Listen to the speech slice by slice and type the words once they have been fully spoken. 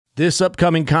This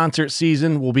upcoming concert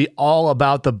season will be all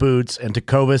about the boots, and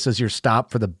Tecovas is your stop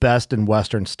for the best in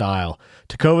Western style.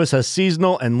 Tecovas has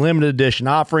seasonal and limited edition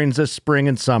offerings this spring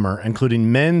and summer,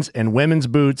 including men's and women's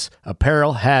boots,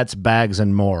 apparel, hats, bags,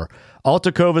 and more. All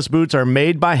Tecovas boots are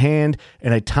made by hand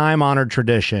in a time-honored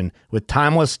tradition with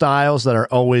timeless styles that are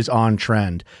always on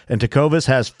trend. And Tecovas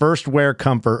has first wear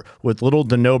comfort with little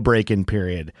to no break-in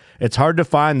period. It's hard to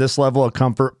find this level of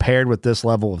comfort paired with this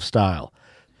level of style.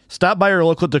 Stop by your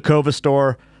local Tecovas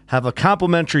store, have a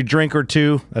complimentary drink or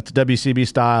two, that's WCB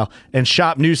style, and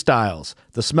shop new styles.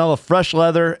 The smell of fresh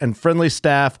leather and friendly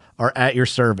staff are at your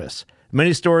service.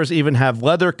 Many stores even have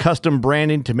leather custom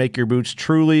branding to make your boots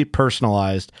truly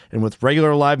personalized. And with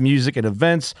regular live music and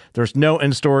events, there's no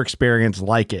in-store experience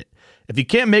like it. If you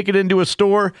can't make it into a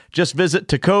store, just visit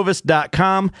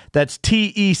tecovas.com. That's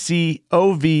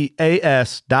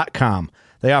TECOVAS.com.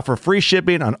 They offer free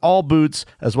shipping on all boots,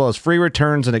 as well as free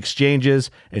returns and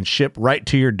exchanges, and ship right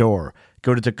to your door.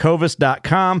 Go to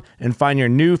tecovas.com and find your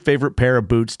new favorite pair of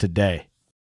boots today.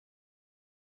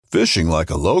 Fishing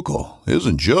like a local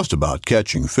isn't just about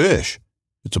catching fish.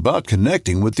 It's about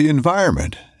connecting with the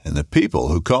environment and the people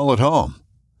who call it home.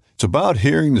 It's about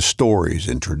hearing the stories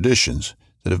and traditions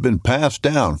that have been passed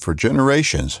down for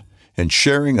generations and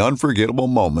sharing unforgettable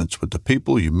moments with the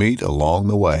people you meet along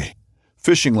the way.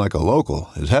 Fishing like a local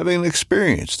is having an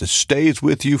experience that stays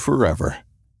with you forever.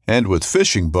 And with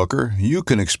Fishing Booker, you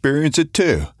can experience it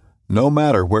too, no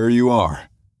matter where you are.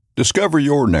 Discover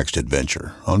your next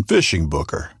adventure on Fishing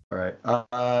Booker. All right. All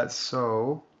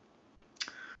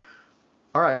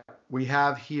right. We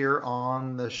have here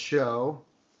on the show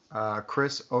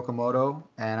Chris Okamoto,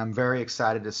 and I'm very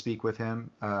excited to speak with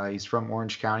him. He's from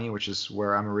Orange County, which is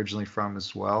where I'm originally from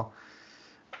as well.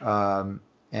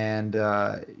 And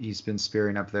he's been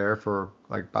spearing up there for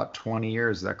like about 20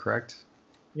 years. Is that correct?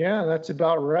 Yeah, that's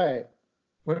about right.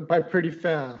 Went by pretty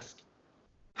fast.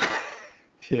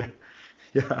 Yeah.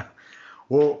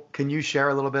 Well, can you share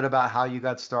a little bit about how you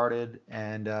got started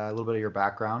and a little bit of your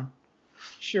background?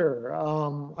 Sure.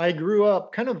 I grew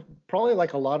up kind of probably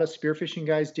like a lot of spearfishing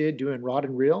guys did, doing rod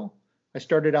and reel. I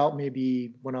started out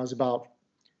maybe when I was about,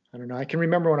 I don't know, I can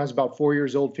remember when I was about 4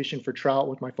 years old fishing for trout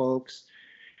with my folks.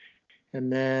 And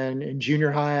then in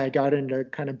junior high, I got into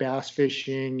kind of bass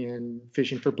fishing and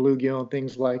fishing for bluegill and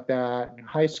things like that. In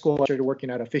high school, I started working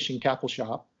at a fishing tackle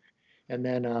shop. And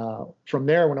then from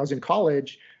there, when I was in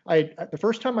college, the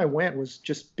first time I went was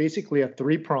just basically a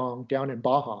 3-prong down in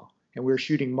Baja. And we were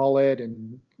shooting mullet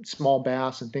and small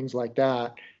bass and things like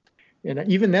that. And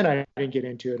even then, I didn't get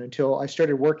into it until I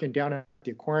started working down at the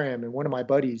aquarium. And one of my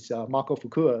buddies, Mako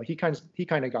Fukua, he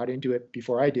kind of got into it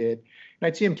before I did. And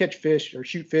I'd see him catch fish or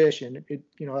shoot fish, and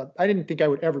I didn't think I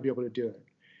would ever be able to do it.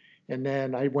 And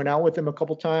then I went out with him a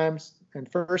couple times.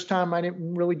 And first time I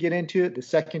didn't really get into it. The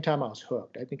second time I was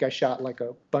hooked. I think I shot like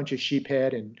a bunch of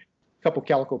sheephead and a couple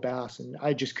calico bass, and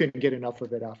I just couldn't get enough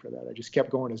of it after that. I just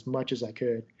kept going as much as I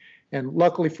could. And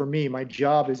luckily for me, my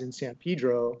job is in San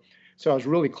Pedro. So I was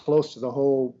really close to the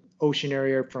whole ocean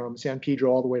area from San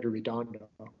Pedro all the way to Redondo.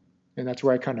 And that's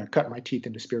where I kind of cut my teeth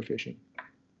into spearfishing.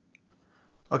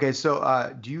 Okay,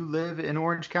 so do you live in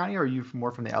Orange County, or are you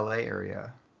more from the LA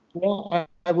area? Well,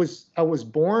 I was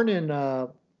born in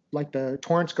like the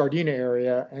Torrance Gardena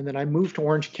area, and then I moved to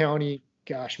Orange County,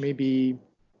 gosh, maybe,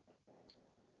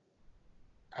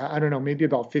 I don't know, maybe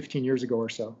about 15 years ago or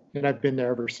so. And I've been there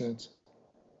ever since.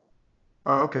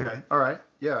 Oh, okay. All right.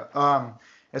 Yeah.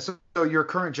 And so your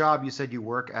current job, you said you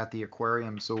work at the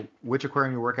aquarium. So which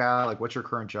aquarium you work at? Like, what's your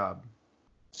current job?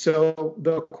 So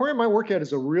the aquarium I work at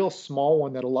is a real small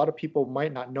one that a lot of people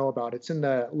might not know about. It's in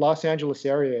the Los Angeles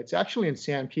area. It's actually in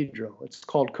San Pedro. It's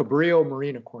called Cabrillo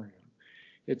Marine Aquarium.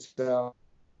 It's an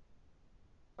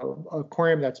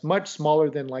aquarium that's much smaller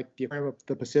than like the aquarium of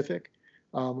the Pacific.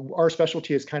 Our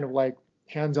specialty is kind of like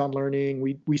hands-on learning.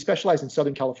 We specialize in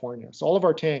Southern California. So all of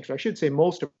our tanks, or I should say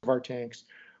most of our tanks,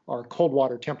 are cold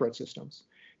water temperate systems.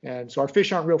 And so our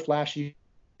fish aren't real flashy,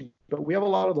 but we have a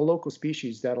lot of the local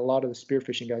species that a lot of the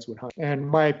spearfishing guys would hunt. And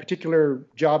my particular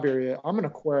job area, I'm an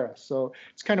aquarist. So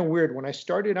it's kind of weird. When I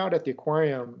started out at the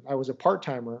aquarium, I was a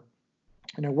part-timer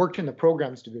and I worked in the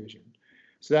programs division.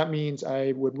 So that means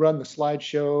I would run the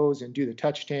slideshows and do the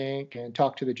touch tank and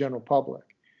talk to the general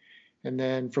public. And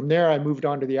then from there, I moved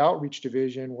on to the outreach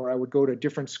division where I would go to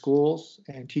different schools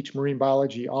and teach marine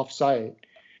biology off-site.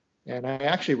 And I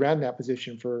actually ran that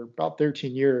position for about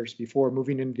 13 years before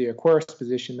moving into the aquarist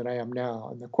position that I am now.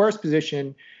 And the aquarist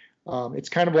position, it's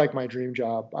kind of like my dream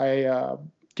job. I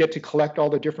get to collect all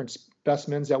the different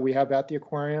specimens that we have at the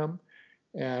aquarium,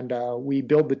 and we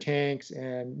build the tanks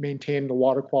and maintain the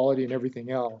water quality and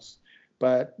everything else.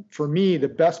 But for me, the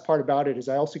best part about it is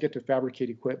I also get to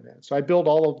fabricate equipment. So I build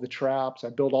all of the traps,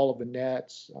 I build all of the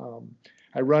nets.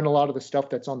 I run a lot of the stuff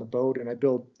that's on the boat, and I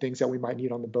build things that we might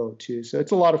need on the boat too. So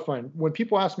it's a lot of fun. When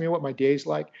people ask me what my day's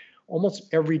like,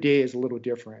 almost every day is a little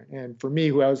different. And for me,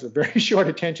 who has a very short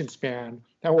attention span,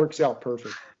 that works out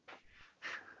perfect.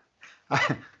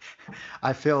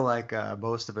 I feel like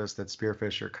most of us that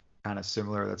spearfish are kind of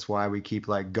similar. That's why we keep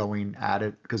like going at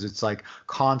it, because it's like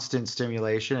constant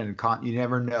stimulation, and you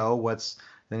never know what's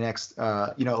the next.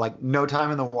 Like no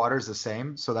time in the water is the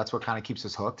same, so that's what kind of keeps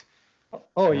us hooked.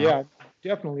 Oh yeah,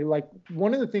 definitely. Like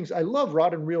one of the things, I love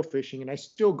rod and reel fishing, and I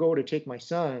still go to take my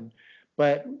son.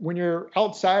 But when you're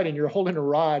outside and you're holding a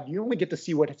rod, you only get to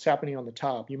see what's happening on the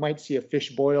top. You might see a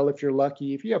fish boil if you're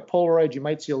lucky. If you have Polaroid, you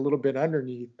might see a little bit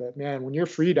underneath. But man, when you're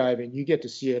free diving, you get to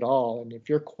see it all. And if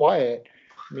you're quiet,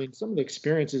 I mean, some of the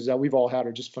experiences that we've all had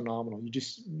are just phenomenal.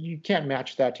 You can't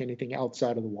match that to anything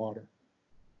outside of the water.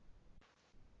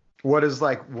 What is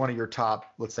like one of your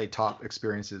top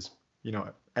experiences,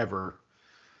 ever?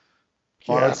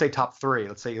 Or let's say top three.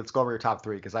 Let's go over your top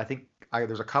three, because I think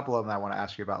there's a couple of them I want to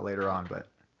ask you about later on. But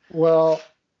well,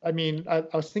 I mean, I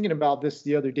was thinking about this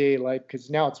the other day, like, because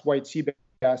now it's white sea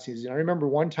bass season. I remember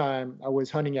one time I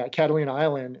was hunting at Catalina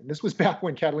Island, and this was back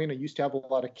when Catalina used to have a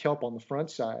lot of kelp on the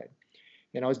front side.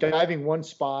 And I was diving one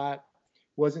spot,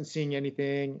 wasn't seeing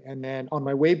anything, and then on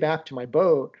my way back to my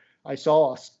boat, I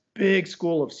saw a big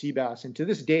school of sea bass. And to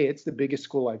this day, it's the biggest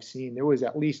school I've seen. There was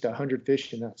at least 100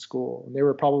 fish in that school, and they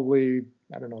were probably,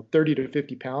 30 to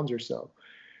 50 pounds or so.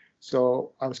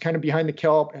 So I was kind of behind the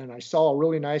kelp, and I saw a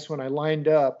really nice one. I lined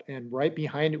up, and right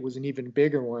behind it was an even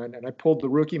bigger one. And I pulled the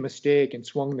rookie mistake and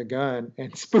swung the gun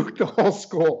and spooked the whole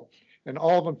school. And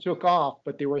all of them took off,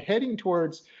 but they were heading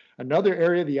towards another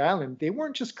area of the island. They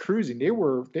weren't just cruising. They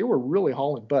were really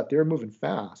hauling butt. They were moving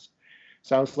fast.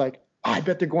 So I was like, I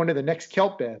bet they're going to the next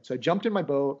kelp bed. So I jumped in my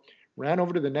boat, ran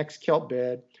over to the next kelp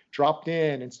bed, dropped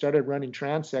in, and started running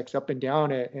transects up and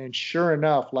down it. And sure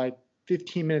enough, like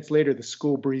 15 minutes later, the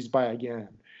school breezed by again.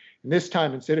 And this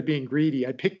time, instead of being greedy,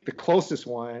 I picked the closest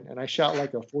one, and I shot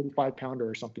like a 45-pounder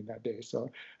or something that day. So,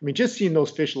 I mean, just seeing those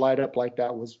fish light up like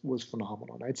that was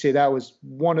phenomenal. And I'd say that was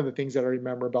one of the things that I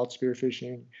remember about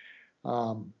spearfishing.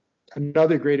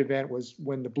 Another great event was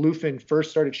when the bluefin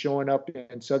first started showing up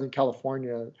in Southern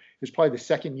California. It was probably the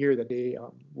second year that they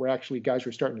guys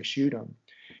were starting to shoot them.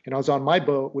 And I was on my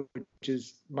boat,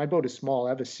 my boat is small. I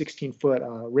have a 16-foot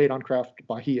Radon Craft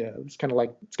Bahia. It's kind of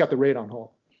like, it's got the radon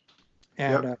hull.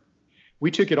 And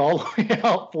we took it all the way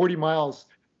out 40 miles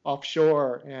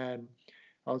offshore. And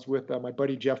I was with my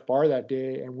buddy Jeff Barr that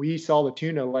day, and we saw the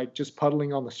tuna like just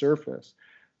puddling on the surface.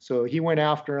 So he went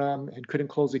after him and couldn't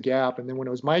close the gap. And then when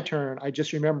it was my turn, I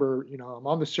just remember, I'm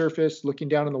on the surface looking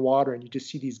down in the water, and you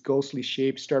just see these ghostly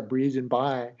shapes start breezing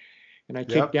by. And I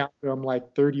kicked down to them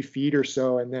like 30 feet or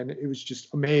so. And then it was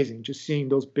just amazing, just seeing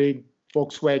those big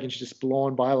Volkswagens just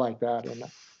blowing by like that. And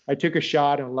I took a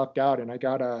shot and lucked out, and I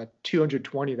got a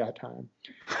 220 that time.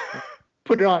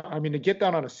 Put it on. I mean, to get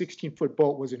that on a 16-foot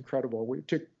boat was incredible. We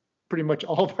took pretty much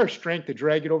all of our strength to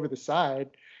drag it over the side,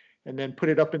 and then put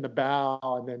it up in the bow,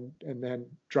 and then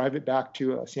drive it back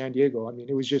to San Diego. I mean,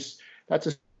 it was that's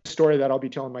a story that I'll be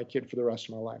telling my kid for the rest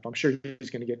of my life. I'm sure he's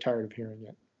going to get tired of hearing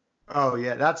it. Oh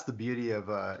yeah, that's the beauty of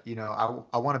I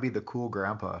want to be the cool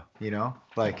grandpa,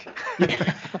 like.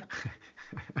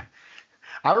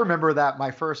 I remember that my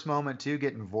first moment too,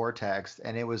 getting vortexed,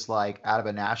 and it was like out of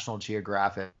a National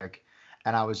Geographic,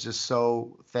 and I was just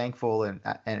so thankful, and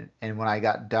when I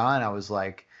got done, I was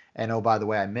like, and oh, by the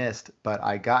way, I missed, but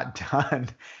I got done.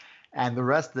 And the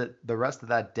rest of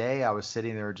that day, I was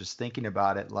sitting there just thinking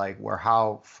about it, like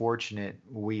how fortunate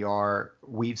we are.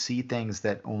 We see things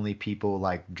that only people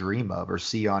like dream of or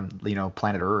see on,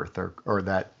 Planet Earth or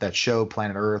that show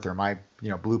Planet Earth or My,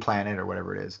 Blue Planet or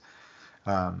whatever it is.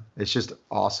 It's just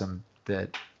awesome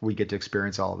that we get to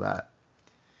experience all of that.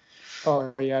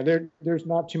 Oh yeah, there's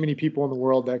not too many people in the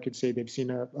world that could say they've seen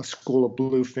a school of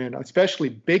bluefin, especially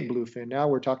big bluefin. Now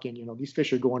we're talking, these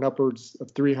fish are going upwards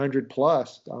of 300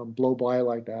 plus, blow by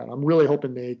like that. I'm really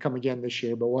hoping they come again this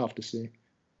year, but we'll have to see.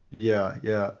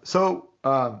 Yeah. So,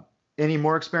 any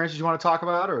more experiences you want to talk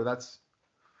about, or that's?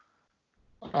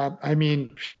 I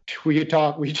mean, we could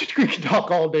talk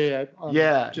all day.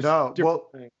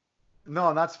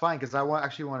 No, that's fine, because I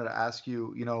actually wanted to ask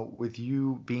you, with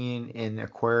you being in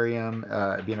aquarium,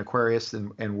 being Aquarius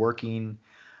and working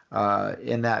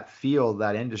in that field,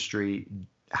 that industry,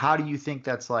 how do you think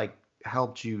that's like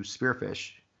helped you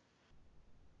spearfish?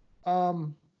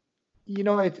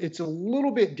 It's a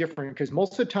little bit different, because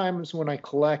most of the times when I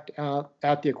collect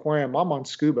at the aquarium, I'm on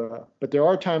scuba, but there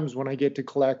are times when I get to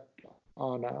collect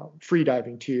free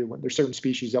diving too, when there's certain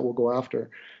species that we'll go after.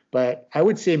 But I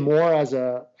would say more as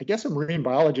a marine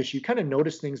biologist, you kind of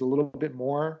notice things a little bit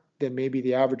more than maybe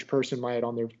the average person might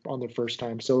on their first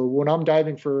time. So when I'm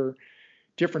diving for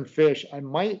different fish,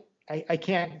 I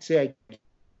can't say I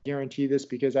guarantee this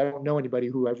because I don't know anybody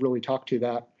who I've really talked to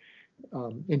that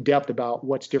in depth about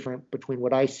what's different between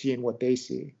what I see and what they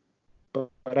see. But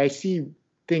I see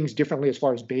things differently as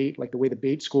far as bait, like the way the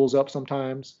bait schools up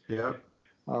sometimes. Yeah.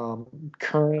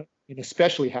 Current, and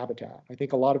especially habitat. I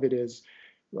think a lot of it is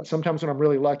sometimes when I'm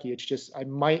really lucky, it's just I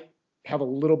might have a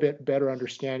little bit better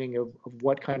understanding of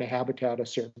what kind of habitat a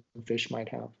certain fish might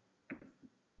have.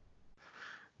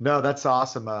 No, that's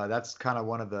awesome. That's kind of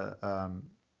one of the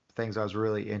things I was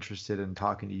really interested in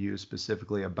talking to you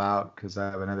specifically about, because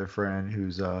I have another friend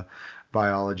who's a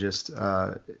biologist,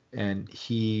 and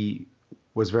he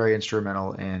was very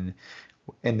instrumental in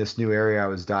this new area I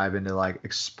was diving to, like,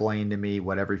 explain to me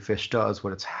what every fish does,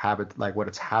 what its habits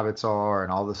are,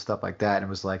 and all this stuff like that. And it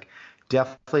was like,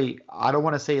 definitely, I don't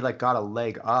want to say like got a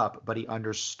leg up, but he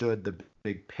understood the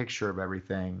big picture of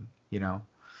everything, you know?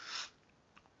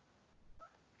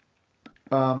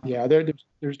 Yeah,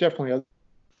 there's definitely other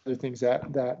things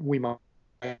that we might.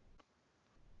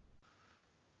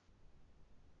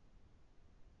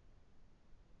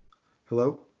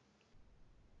 Hello?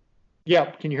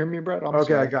 Yeah, can you hear me, Brett? Okay,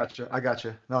 sorry. I got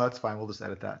you. No, that's fine. We'll just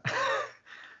edit that.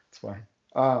 It's fine.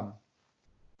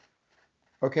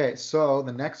 Okay, so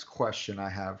the next question I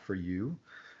have for you,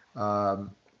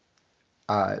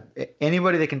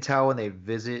 anybody that can tell when they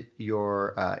visit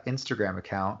your Instagram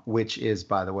account, which is,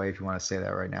 by the way, if you want to say that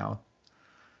right now.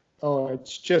 Oh,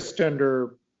 it's just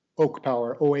under Oak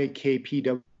Power,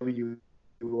 OAKPWR.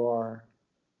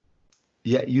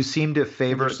 Yeah, you seem to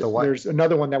favor the white. There's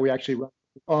another one that we actually run.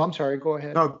 Oh, I'm sorry. Go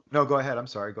ahead. No, go ahead. I'm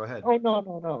sorry. Go ahead. Oh,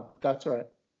 no. That's all right.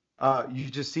 You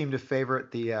just seem to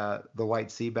favorite the white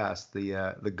sea bass,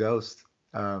 the ghost.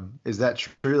 Is that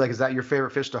true? Like, is that your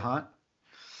favorite fish to hunt?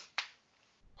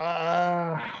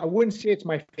 I wouldn't say it's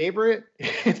my favorite.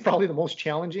 It's probably the most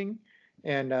challenging,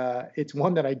 and it's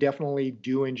one that I definitely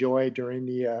do enjoy during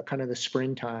the kind of the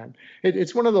springtime.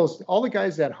 It's one of those. All the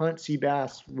guys that hunt sea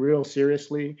bass real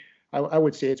seriously, I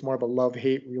would say it's more of a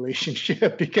love-hate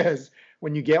relationship because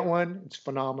when you get one, it's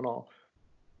phenomenal.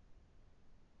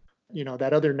 You know,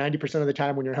 that other 90% of the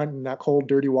time when you're hunting that cold,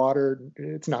 dirty water,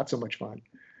 it's not so much fun.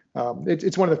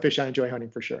 It's one of the fish I enjoy hunting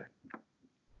for sure.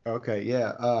 Okay,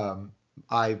 yeah.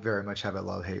 I very much have a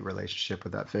love-hate relationship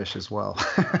with that fish as well.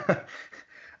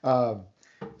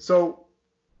 So,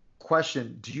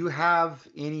 question, do you have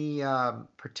any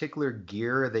particular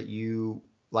gear that you,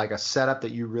 like a setup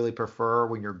that you really prefer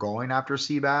when you're going after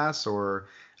sea bass, or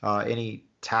any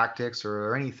tactics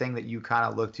or anything that you kind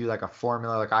of look to, like a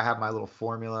formula? Like I have my little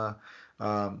formula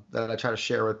that I try to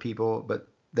share with people, but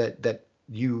that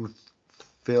you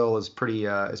feel is pretty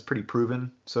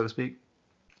proven, so to speak.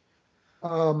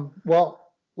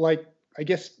 Well, like I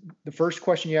guess the first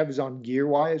question you have is on gear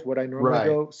wise, what I normally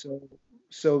go.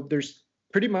 So there's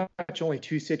pretty much only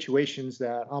two situations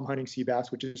that I'm hunting sea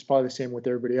bass, which is probably the same with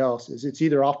everybody else. Is it's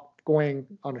either off going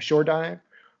on a shore dive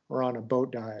or on a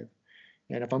boat dive.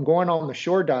 And if I'm going on the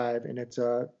shore dive and it's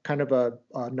a kind of a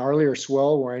gnarlier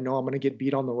swell where I know I'm going to get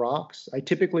beat on the rocks, I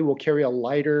typically will carry a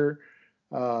lighter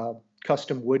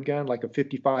custom wood gun, like a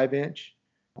 55-inch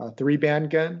 3-band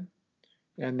gun.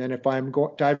 And then if I'm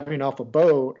diving off a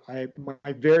boat,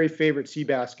 my very favorite sea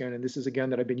bass gun, and this is a gun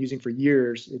that I've been using for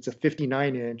years, it's a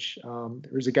 59-inch.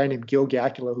 There's a guy named Gil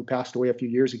Gacula who passed away a few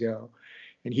years ago,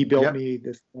 and he built me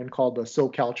this gun called the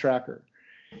SoCal Tracker.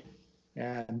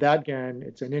 And that gun,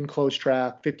 it's an enclosed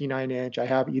track, 59-inch. I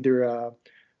have either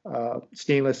a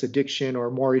stainless Addiction or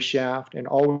Maury shaft, and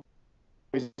always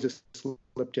a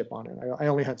slip tip on it. I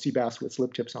only hunt sea bass with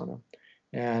slip tips on them.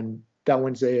 And that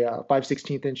one's a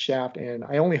 5/16-inch shaft. And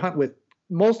I only hunt with,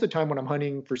 most of the time when I'm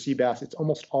hunting for sea bass, it's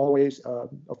almost always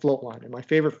a float line. And my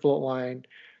favorite float line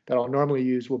that I'll normally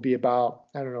use will be about,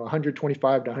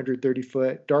 125 to 130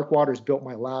 foot. Dark Waters built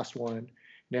my last one.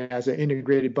 And it has an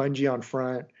integrated bungee on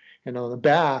front. And on the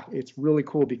back, it's really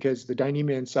cool because the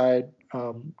Dyneema inside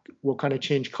will kind of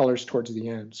change colors towards the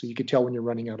end. So you can tell when you're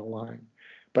running out of line.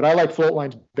 But I like float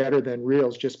lines better than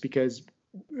reels just because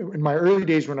in my early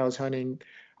days when I was hunting,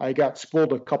 I got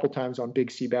spooled a couple times on big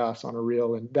sea bass on a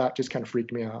reel, and that just kind of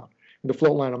freaked me out. And the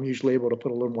float line, I'm usually able to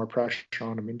put a little more pressure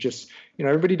on them. And just,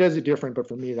 everybody does it different, but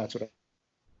for me, that's what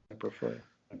I prefer.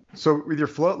 So with your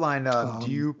float line,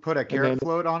 do you put a carrot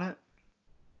float on it?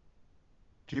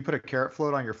 Do you put a carrot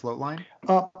float on your float line?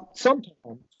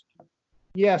 Sometimes.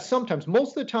 Yeah, sometimes.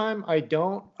 Most of the time, I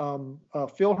don't.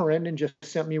 Phil Herendon just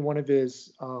sent me one of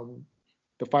his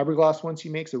the fiberglass ones he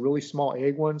makes, the really small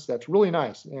egg ones. That's really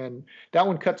nice. And that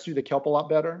one cuts through the kelp a lot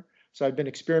better. So I've been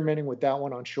experimenting with that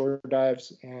one on shore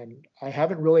dives, and I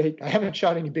haven't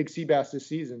shot any big sea bass this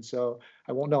season, so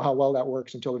I won't know how well that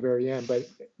works until the very end. But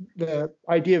the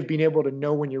idea of being able to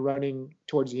know when you're running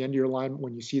towards the end of your line,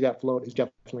 when you see that float, is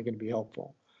definitely going to be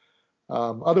helpful.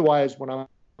 Otherwise, when I'm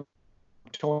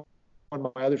towing my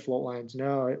other float lines,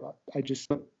 no, I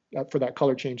just look for that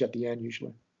color change at the end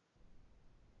usually.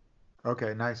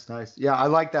 Okay, nice. Yeah, I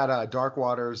like that Dark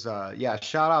Waters. Yeah,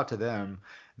 shout out to them.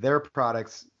 Their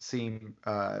products seem,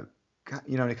 kind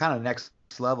of next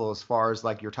level as far as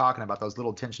like you're talking about those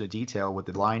little attention to detail with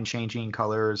the line changing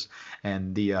colors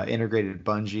and the integrated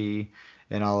bungee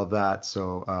and all of that.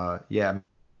 So yeah,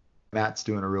 Matt's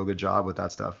doing a real good job with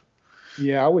that stuff.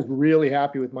 Yeah, I was really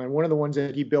happy with mine. One of the ones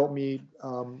that he built me,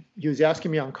 he was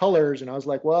asking me on colors, and I was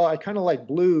like, well, I kind of like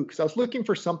blue because I was looking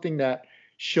for something that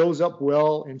shows up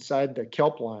well inside the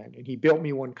kelp line. And he built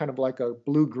me one kind of like a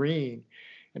blue-green.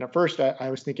 And at first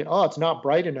I was thinking, oh, it's not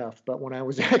bright enough. But when I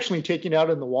was actually taking it out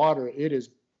in the water, it is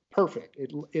perfect.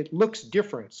 It looks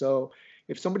different. So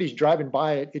if somebody's driving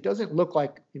by it, it doesn't look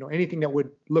like, anything that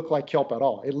would look like kelp at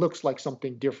all. It looks like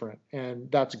something different. And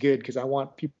that's good because I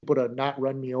want people to not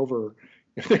run me over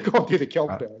if they're going through the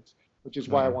kelp beds, which is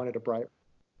why I wanted a bright.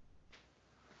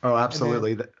 Oh,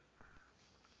 absolutely.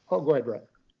 Go ahead, Brett.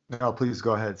 No, please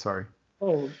go ahead. Sorry.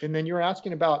 Oh, and then you're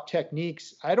asking about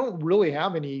techniques. I don't really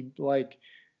have any like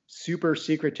super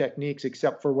secret techniques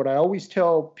except for what I always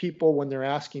tell people when they're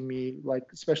asking me, like,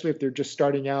 especially if they're just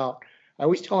starting out, I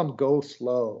always tell them go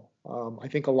slow. I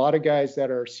think a lot of guys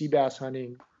that are sea bass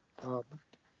hunting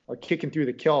are kicking through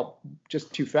the kelp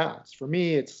just too fast. For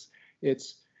me, it's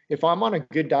if I'm on a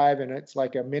good dive and it's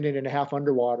like a minute and a half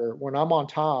underwater, when I'm on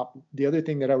top, the other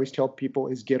thing that I always tell people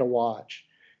is get a watch.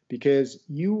 Because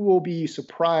you will be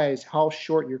surprised how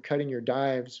short you're cutting your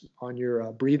dives on your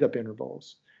breathe up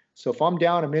intervals. So if I'm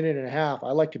down a minute and a half,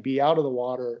 I like to be out of the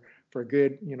water for a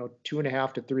good,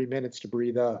 2.5 to 3 minutes to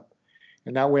breathe up.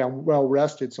 And that way I'm well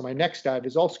rested. So my next dive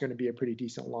is also going to be a pretty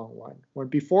decent long one. When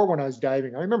I was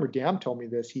diving, I remember Dam told me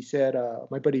this. He said,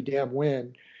 my buddy Dam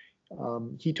Wynn,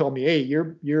 he told me, hey,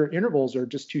 your intervals are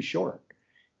just too short.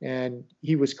 And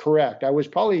he was correct. I was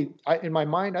probably, in my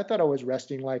mind, I thought I was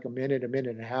resting like a minute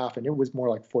and a half, and it was more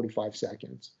like 45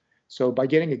 seconds. So by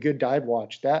getting a good dive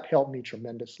watch, that helped me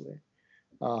tremendously.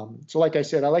 So like I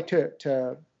said, I like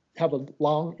to have a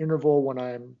long interval when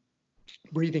I'm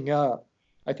breathing up.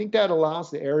 I think that allows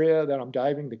the area that I'm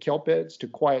diving, the kelp beds, to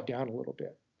quiet down a little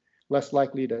bit. Less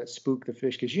likely to spook the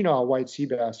fish, because you know how white sea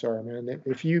bass are, man.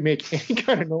 If you make any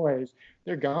kind of noise,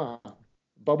 they're gone.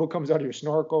 Bubble comes out of your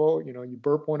snorkel, you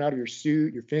burp one out of your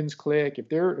suit, your fins click. If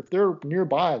they're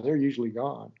nearby, they're usually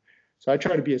gone. So I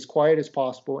try to be as quiet as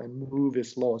possible and move as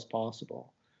slow as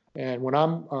possible. And when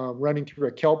I'm running through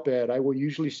a kelp bed, I will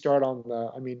usually start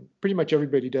pretty much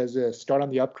everybody does this, start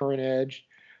on the upcurrent edge.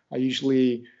 I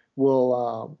usually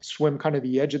will swim kind of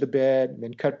the edge of the bed and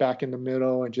then cut back in the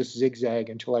middle and just zigzag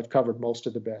until I've covered most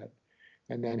of the bed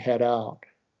and then head out.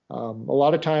 A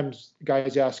lot of times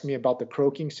guys ask me about the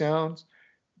croaking sounds.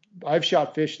 I've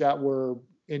shot fish that were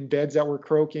in beds that were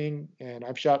croaking, and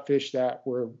I've shot fish that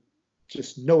were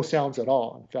just no sounds at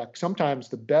all. In fact, sometimes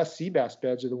the best sea bass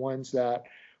beds are the ones that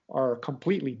are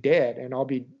completely dead, and I'll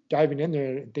be diving in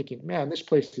there and thinking, man, this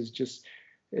place is just,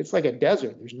 it's like a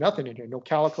desert. There's nothing in here, no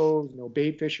calicos, no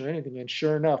bait fish or anything. And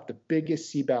sure enough, the biggest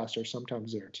sea bass are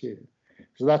sometimes there too.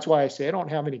 So that's why I say I don't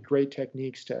have any great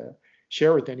techniques to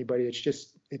share with anybody. It's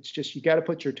just you got to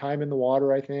put your time in the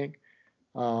water, I think.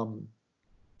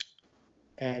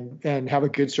 And have a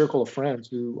good circle of friends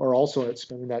who are also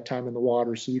spending that time in the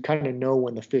water, so you kind of know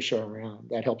when the fish are around.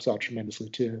 That helps out tremendously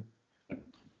too.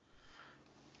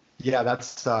 Yeah,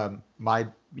 that's my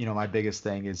biggest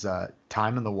thing is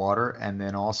time in the water, and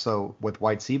then also with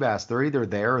white sea bass, they're either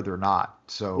there or they're not.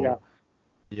 So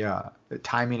yeah,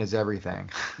 timing is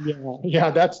everything. Yeah,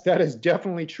 that is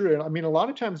definitely true. I mean, a lot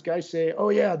of times guys say, oh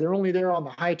yeah, they're only there on the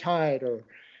high tide, or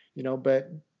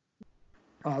but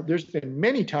there's been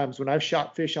many times when I've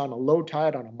shot fish on a low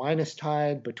tide, on a minus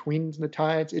tide, between the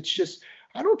tides. It's just,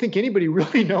 I don't think anybody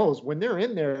really knows when they're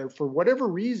in there for whatever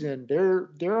reason. They're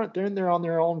in there on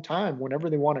their own time whenever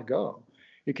they want to go.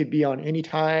 It could be on any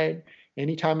tide,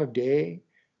 any time of day.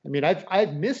 I mean,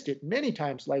 I've missed it many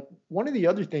times. Like one of the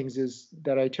other things is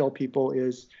that I tell people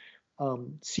is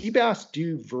sea bass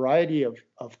do variety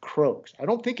of croaks. I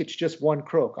don't think it's just one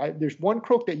croak. There's one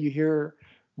croak that you hear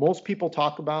most people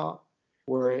talk about,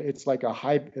 where it's like a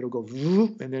high, it'll go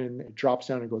whoop, and then it drops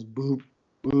down and goes boop,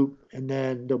 boop, and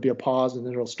then there'll be a pause, and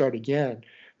then it'll start again.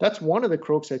 That's one of the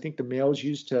croaks I think the males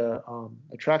use to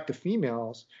attract the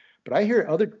females. But I hear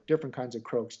other different kinds of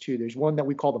croaks too. There's one that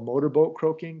we call the motorboat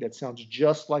croaking that sounds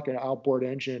just like an outboard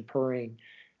engine purring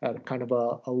at kind of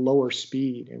a lower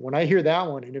speed. And when I hear that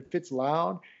one, and if it's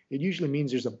loud, it usually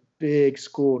means there's a big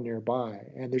school nearby.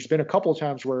 And there's been a couple of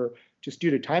times where, just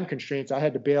due to time constraints, I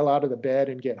had to bail out of the bed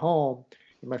and get home.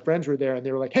 And my friends were there and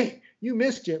they were like, "Hey, you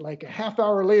missed it." Like a half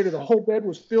hour later, the whole bed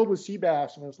was filled with sea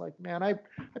bass. And I was like, man, I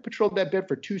patrolled that bed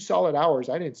for 2 solid hours.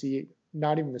 I didn't see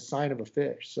not even the sign of a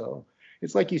fish. So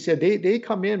it's like you said, they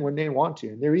come in when they want to,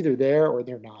 and they're either there or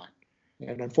they're not.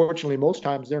 And unfortunately, most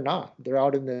times they're not. They're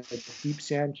out in the deep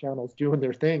sand channels doing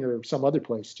their thing, or some other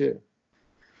place too.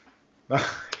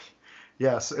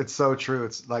 Yes, it's so true.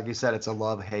 It's like you said, it's a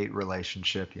love-hate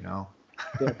relationship, you know.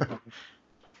 Yeah.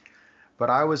 But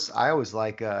I always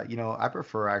like, I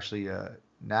prefer actually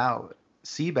now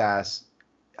sea bass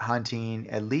hunting.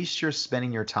 At least you're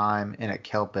spending your time in a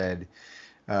kelp bed,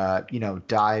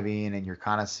 diving, and you're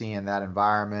kind of seeing that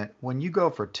environment. When you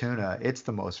go for tuna, it's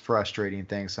the most frustrating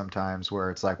thing sometimes, where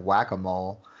it's like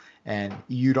whack-a-mole and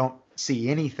you don't see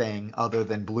anything other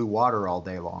than blue water all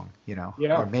day long,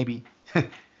 Yeah. or maybe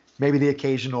the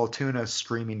occasional tuna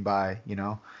screaming by,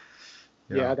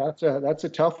 Yeah, that's a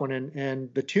tough one.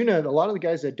 And the tuna, a lot of the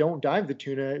guys that don't dive the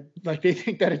tuna, like they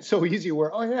think that it's so easy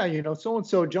where, oh yeah, so and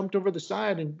so jumped over the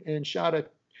side and shot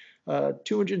a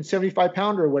 275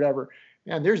 pounder or whatever.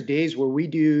 And there's days where we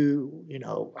do,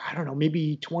 I don't know,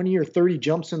 maybe 20 or 30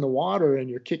 jumps in the water, and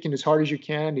you're kicking as hard as you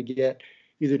can to get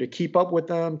either to keep up with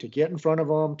them, to get in front of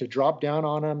them, to drop down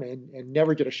on them, and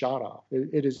never get a shot off.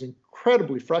 It is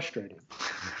incredibly frustrating.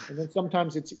 And then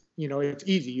sometimes it's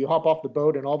easy. You hop off the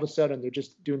boat and all of a sudden they're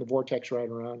just doing the vortex right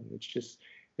around you. It's just,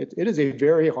 it is a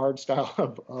very hard style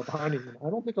of hunting. And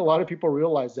I don't think a lot of people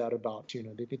realize that about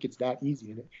tuna. They think it's that easy,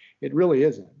 and it really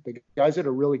isn't. The guys that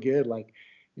are really good, like,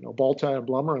 Balta and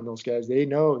Blummer and those guys, they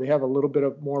know, they have a little bit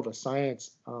of more of a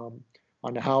science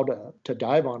on how to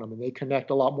dive on them, and they connect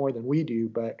a lot more than we do.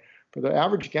 But for the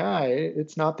average guy,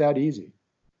 it's not that easy.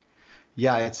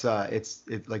 Yeah, it's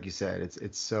like you said,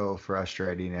 it's so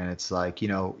frustrating, and it's like,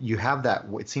 you have that.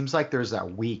 It seems like there's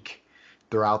that week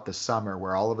throughout the summer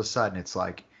where all of a sudden it's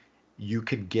like you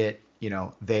could get,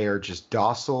 they are just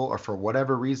docile, or for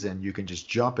whatever reason you can just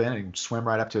jump in and swim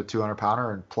right up to a 200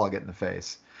 pounder and plug it in the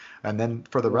face, and then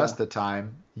for the rest of the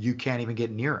time you can't even get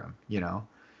near them.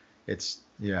 It's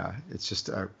just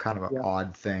a kind of an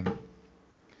odd thing.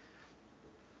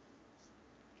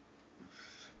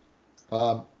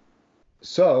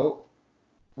 So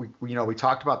we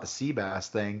talked about the sea bass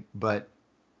thing, but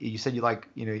you said you like,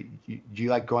 you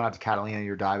like going out to Catalina.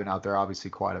 You're diving out there obviously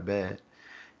quite a bit,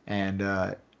 and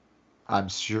I'm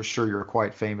sure you're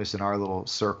quite famous in our little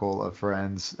circle of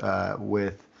friends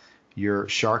with your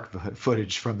shark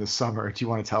footage from the summer. Do you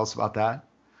want to tell us about that?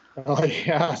 Oh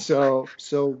yeah. So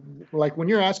like when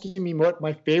you're asking me what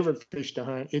my favorite fish to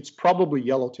hunt, it's probably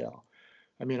yellowtail.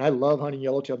 I mean, I love hunting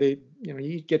yellowtail.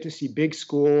 You get to see big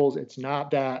schools. It's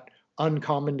not that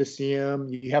uncommon to see them.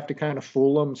 You have to kind of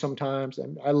fool them sometimes.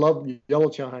 And I love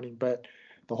yellowtail hunting, but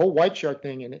the whole white shark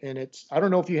thing, and I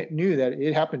don't know if you knew that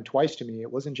it happened twice to me.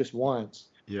 It wasn't just once.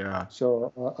 Yeah.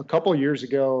 So a couple of years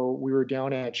ago, we were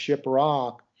down at Ship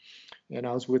Rock, and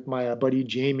I was with my buddy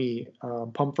Jamie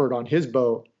Pumford on his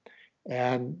boat.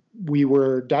 And we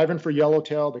were diving for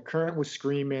yellowtail. The current was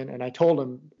screaming. And I told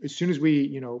him, as soon as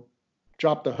we,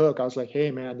 dropped the hook, I was like,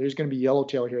 hey man, there's going to be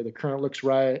yellowtail here. The current looks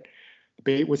right. The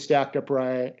bait was stacked up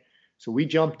right. So we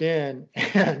jumped in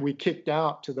and we kicked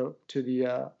out to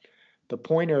the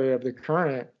point area of the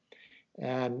current.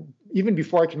 And even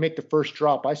before I could make the first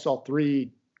drop, I saw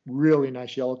 3 really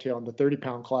nice yellowtail in the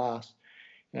 30-pound class.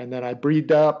 And then I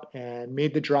breathed up and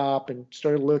made the drop and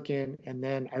started looking. And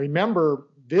then I remember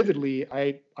vividly,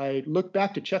 I looked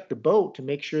back to check the boat to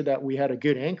make sure that we had a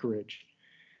good anchorage.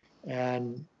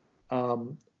 And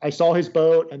I saw his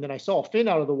boat, and then I saw a fin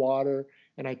out of the water,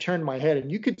 and I turned my head,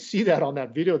 and you could see that on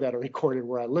that video that I recorded,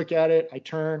 where I look at it, I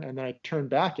turn, and then I turn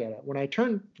back at it. When I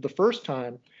turned the first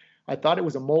time, I thought it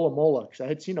was a mola, because I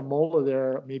had seen a mola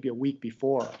there maybe a week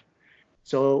before.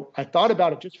 So I thought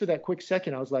about it just for that quick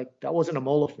second. I was like, that wasn't a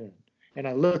mola fin. And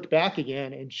I looked back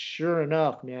again, and sure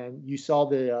enough, man, you saw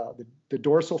the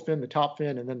dorsal fin, the top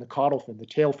fin, and then the caudal fin, the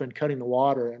tail fin cutting the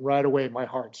water, and right away my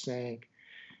heart sank.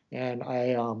 And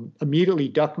I immediately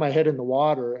ducked my head in the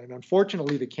water, and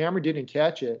unfortunately the camera didn't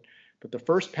catch it, but the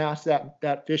first pass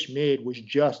that fish made was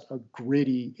just a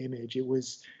gritty image. It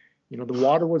was, the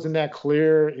water wasn't that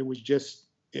clear. It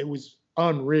was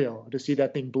unreal to see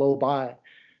that thing blow by.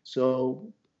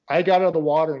 So I got out of the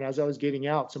water, and as I was getting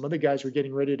out, some other guys were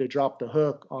getting ready to drop the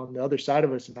hook on the other side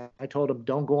of us, and I told them,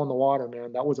 don't go in the water,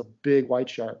 man. That was a big white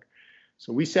shark.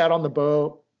 So we sat on the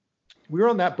boat. we were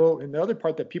on that boat, and the other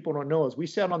part that people don't know is we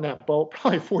sat on that boat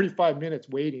probably 45 minutes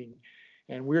waiting,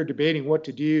 and we were debating what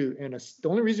to do. And the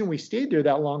only reason we stayed there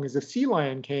that long is a sea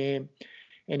lion came,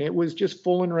 and it was just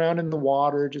fooling around in the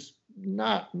water, just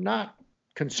not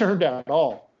concerned at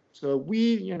all. So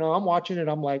I'm watching it.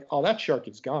 I'm like, oh, that shark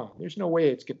is gone. There's no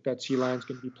way that sea lion's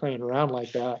going to be playing around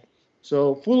like that.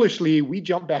 So foolishly, we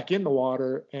jumped back in the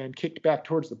water and kicked back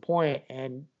towards the point.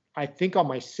 And I think on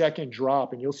my second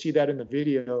drop, and you'll see that in the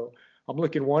video, I'm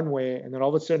looking one way, and then all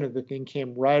of a sudden the thing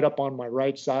came right up on my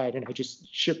right side, and I just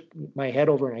shook my head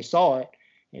over and I saw it,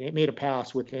 and it made a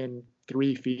pass within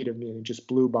 3 feet of me and just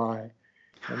blew by.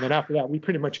 And then after that, we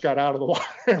pretty much got out of the water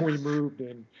and we moved,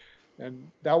 and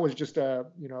that was just a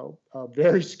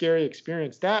very scary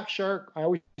experience. That shark, I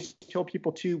always tell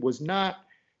people too, was not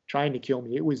trying to kill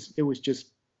me. It was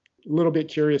just a little bit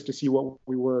curious to see what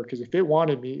we were, because if it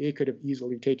wanted me, it could have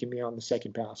easily taken me on the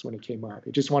second pass when it came up.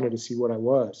 It just wanted to see what I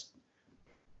was.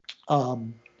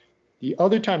 The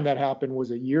other time that happened was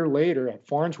a year later at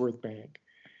Farnsworth Bank.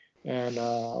 And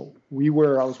I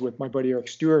was with my buddy Eric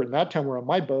Stewart, and that time we're on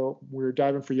my boat. We were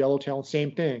diving for yellowtail,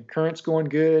 same thing. Current's going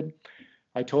good.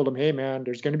 I told him, hey man,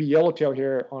 there's going to be yellowtail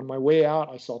here. On my way out,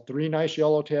 I saw 3 nice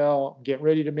yellowtail, getting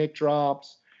ready to make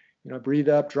drops, breathe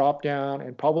up, drop down.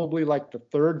 And probably like the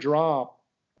third drop,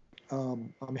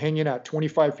 I'm hanging at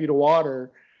 25 feet of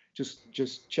water,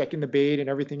 just checking the bait and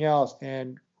everything else.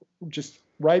 And just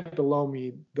right below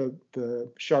me, the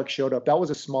shark showed up. That was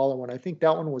a smaller one. I think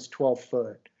that one was 12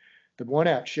 foot. The one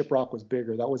at Shiprock was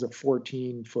bigger. That was a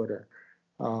 14-footer.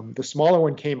 The smaller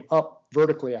one came up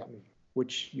vertically at me,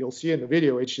 which you'll see in the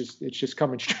video. It's just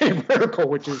coming straight vertical,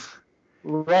 which is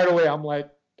right away. I'm like,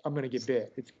 I'm going to get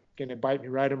bit. It's going to bite me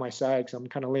right in my side because I'm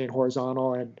kind of laying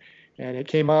horizontal. And it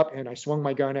came up, and I swung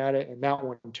my gun at it, and that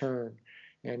one turned.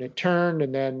 And it turned,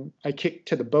 and then I kicked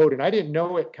to the boat. And I didn't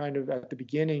know it kind of at the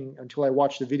beginning until I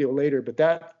watched the video later. But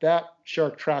that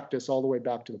shark tracked us all the way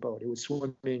back to the boat. It was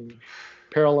swimming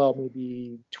parallel,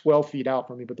 maybe 12 feet out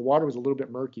from me, but the water was a little bit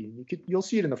murky. You'll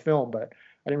see it in the film, but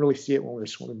I didn't really see it when we were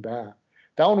swimming back.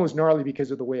 That one was gnarly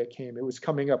because of the way it came. It was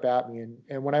coming up at me.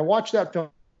 And when I watched that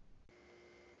film,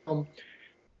 I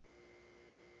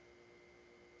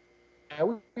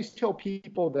always tell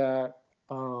people that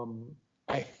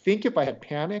I think if I had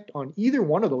panicked on either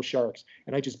one of those sharks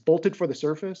and I just bolted for the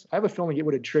surface, I have a feeling it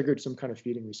would have triggered some kind of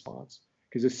feeding response,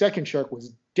 because the second shark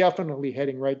was definitely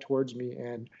heading right towards me.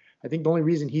 And I think the only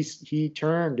reason he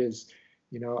turned is,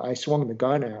 I swung the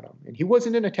gun at him. And he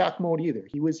wasn't in attack mode either.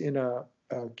 He was in a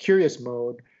curious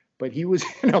mode, but he was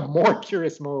in a more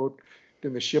curious mode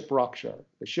than the Shiprock shark.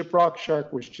 The Shiprock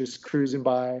shark was just cruising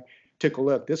by, took a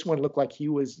look. This one looked like he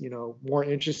was, more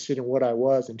interested in what I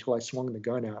was until I swung the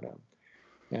gun at him.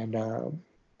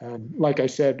 And like I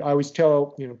said, I always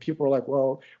tell, people are like,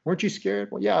 well, weren't you scared?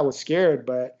 Well, yeah, I was scared,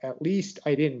 but at least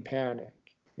I didn't panic.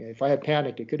 If I had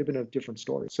panicked, it could have been a different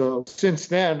story. So since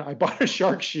then, I bought a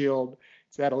shark shield.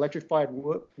 It's that electrified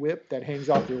whip that hangs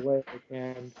off your leg.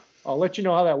 And I'll let you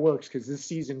know how that works, because this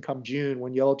season, come June,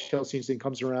 when yellowtail season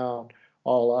comes around,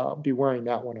 I'll be wearing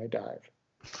that when I dive.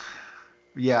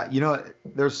 Yeah,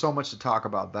 there's so much to talk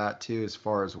about that too, as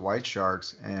far as white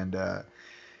sharks, and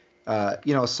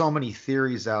so many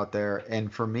theories out there.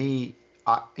 And for me,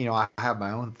 I have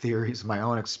my own theories, my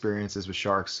own experiences with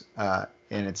sharks,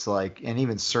 and it's like, and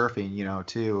even surfing,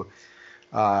 too.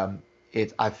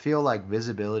 I feel like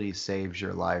visibility saves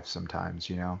your life sometimes,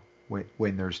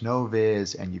 when there's no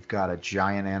viz and you've got a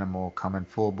giant animal coming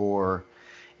full bore.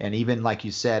 And even like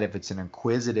you said, if it's an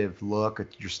inquisitive look,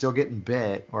 you're still getting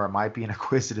bit, or it might be an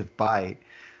inquisitive bite.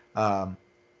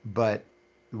 But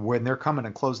when they're coming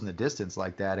and closing the distance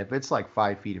like that, if it's like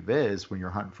 5 feet of viz when you're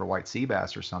hunting for white sea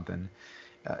bass or something,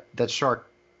 that shark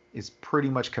is pretty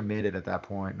much committed at that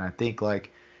point. And I think,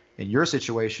 like in your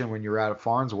situation, when you're out at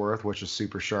Farnsworth, which is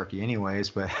super sharky anyways,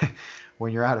 but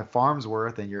when you're out at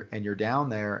Farnsworth and you're down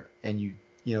there, and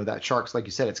that shark's, like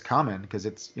you said, it's coming because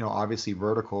it's obviously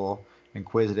vertical,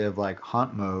 inquisitive, like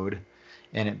hunt mode,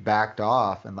 and it backed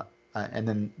off, and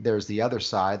then there's the other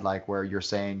side, like where you're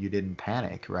saying you didn't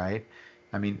panic, right?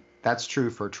 I mean, that's true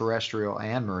for terrestrial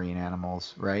and marine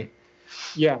animals, right?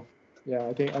 Yeah.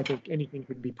 I think anything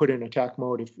could be put in attack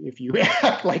mode if you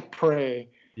act like prey.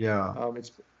 Yeah.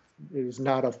 It is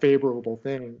not a favorable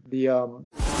thing.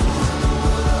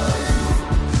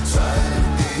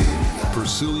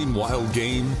 Pursuing wild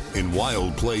game in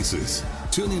wild places.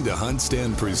 Tune in to Hunt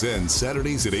Stand Presents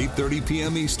Saturdays at 8:30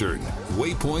 p.m. Eastern.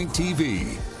 Waypoint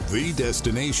TV, the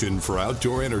destination for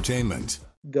outdoor entertainment.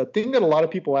 The thing that a lot of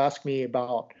people ask me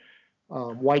about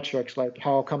white sharks, like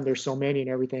how come there's so many and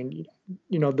everything,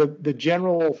 the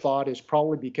general thought is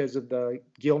probably because of the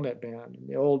gillnet ban. In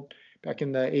the old back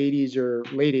in the 80s or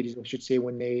late 80s, I should say,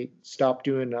 when they stopped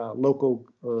doing local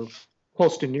or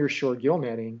close to near shore gill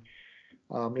netting.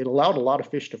 It allowed a lot of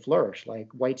fish to flourish. Like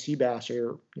white sea bass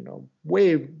are,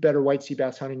 way better white sea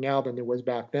bass hunting now than there was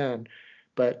back then.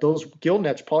 But those gill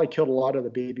nets probably killed a lot of the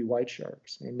baby white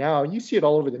sharks. And now you see it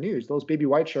all over the news. Those baby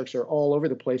white sharks are all over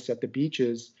the place at the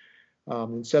beaches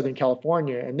in Southern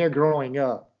California, and they're growing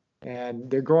up. And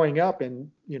they're growing up,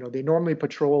 and they normally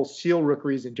patrol seal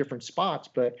rookeries in different spots,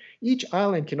 but each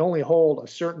island can only hold a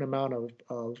certain amount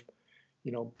of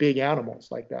big animals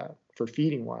like that for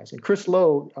feeding wise. And Chris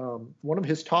Lowe, one of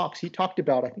his talks, he talked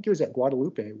about, I think it was at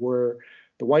Guadalupe, where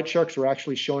the white sharks were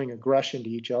actually showing aggression to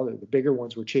each other. The bigger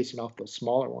ones were chasing off those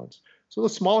smaller ones. So the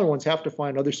smaller ones have to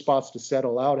find other spots to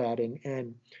settle out at.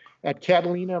 And at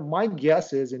Catalina, my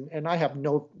guess is, and I have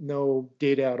no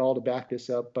data at all to back this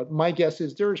up, but my guess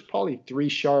is there's probably 3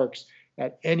 sharks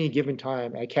at any given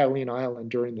time at Catalina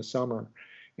Island during the summer.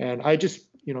 And I just,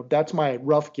 that's my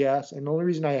rough guess. And the only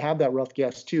reason I have that rough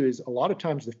guess too is a lot of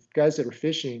times the guys that are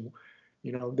fishing,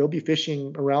 they'll be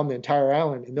fishing around the entire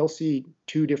island and they'll see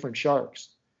 2 different sharks.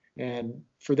 And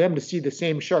for them to see the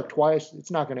same shark twice, it's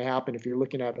not going to happen if you're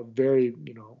looking at a very,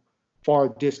 far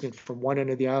distant from one end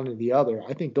of the island to the other.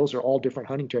 I think those are all different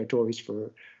hunting territories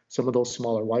for some of those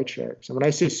smaller white sharks. And when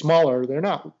I say smaller, they're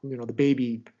not, the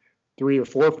baby 3 or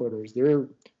 4 footers. They're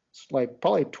like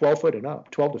probably 12 foot and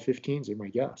up, 12 to 15s is my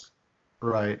guess.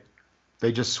 Right.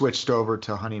 They just switched over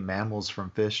to hunting mammals from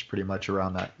fish pretty much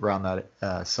around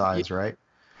that size, right?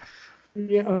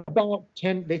 Yeah, about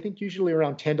 10. They think usually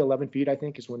around 10 to 11 feet, I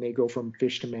think, is when they go from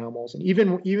fish to mammals. And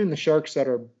even the sharks that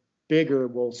are bigger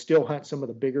will still hunt some of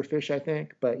the bigger fish, I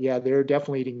think. But yeah, they're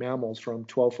definitely eating mammals from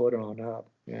 12 foot on up.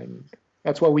 And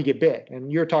that's why we get bit. And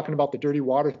you're talking about the dirty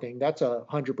water thing. That's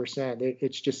 100%.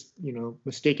 It's just,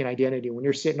 mistaken identity. When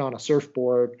you're sitting on a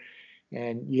surfboard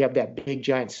and you have that big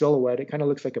giant silhouette, it kind of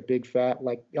looks like a big fat,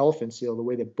 like elephant seal, the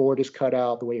way the board is cut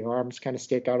out, the way your arms kind of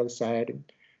stick out of the side. And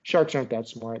sharks aren't that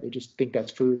smart. They just think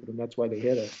that's food, and that's why they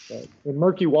hit us. But in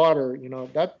murky water,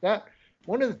 that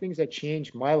one of the things that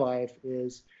changed my life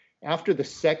is after the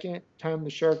second time the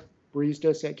shark breezed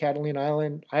us at Catalina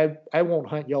Island, I won't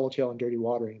hunt yellowtail in dirty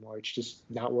water anymore. It's just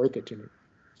not worth it to me.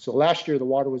 So last year the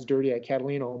water was dirty at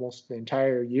Catalina almost the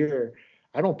entire year.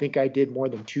 I don't think I did more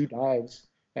than 2 dives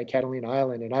at Catalina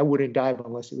Island, and I wouldn't dive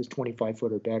unless it was 25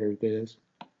 foot or better.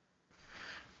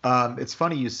 It's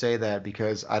funny you say that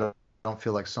because I don't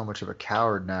feel like so much of a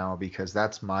coward now, because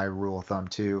that's my rule of thumb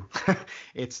too.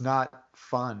 It's not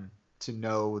fun to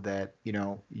know that,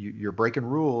 you're breaking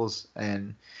rules.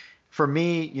 And for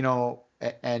me,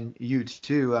 and you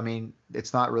too, I mean,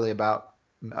 it's not really about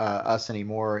us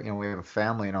anymore. We have a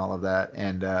family and all of that.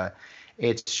 And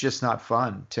it's just not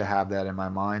fun to have that in my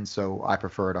mind. So I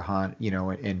prefer to hunt,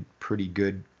 in pretty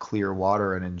good, clear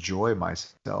water and enjoy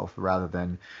myself rather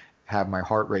than have my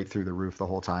heart rate through the roof the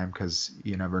whole time, because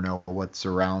you never know what's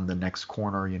around the next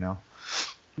corner.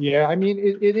 Yeah, I mean,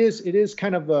 it is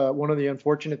kind of one of the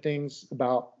unfortunate things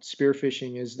about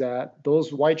spearfishing is that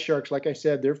those white sharks, like I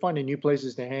said, they're finding new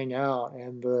places to hang out,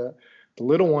 and the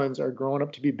little ones are growing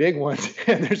up to be big ones,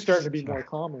 and they're starting to be more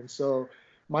common. So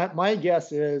my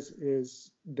guess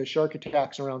is the shark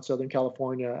attacks around Southern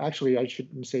California, actually I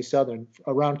shouldn't say southern,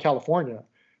 around California,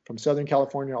 from Southern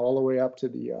California all the way up to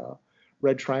the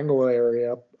Red Triangle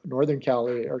area, Northern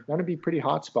Cali, are going to be pretty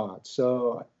hot spots.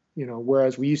 So,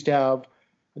 whereas we used to have,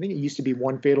 I think it used to be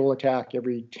 1 fatal attack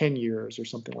every 10 years or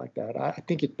something like that. I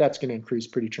think that's going to increase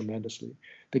pretty tremendously.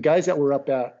 The guys that were up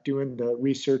at doing the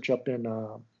research up in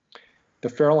the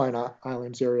Farallon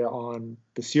Islands area on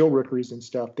the seal rookeries and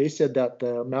stuff, they said that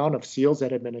the amount of seals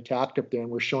that had been attacked up there and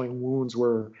were showing wounds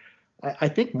were, I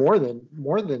think, more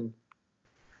than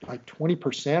like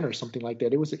 20% or something like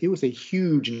that. It was a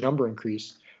huge number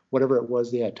increase, whatever it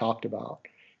was they had talked about.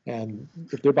 And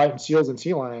if they're biting seals and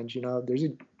sea lions, there's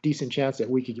a decent chance that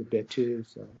we could get bit too.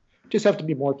 So just have to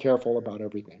be more careful about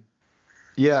everything.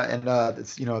 Yeah, and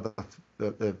it's,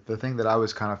 the thing that I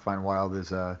always kind of find wild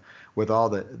is with all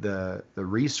the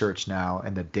research now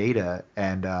and the data,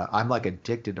 and I'm like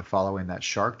addicted to following that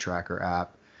Shark Tracker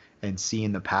app and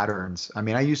seeing the patterns. I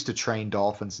mean, I used to train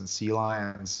dolphins and sea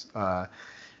lions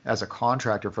as a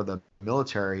contractor for the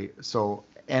military. So,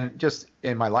 and just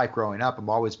in my life growing up, I've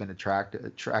always been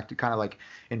attracted, kind of like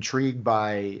intrigued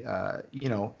by,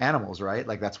 animals, right?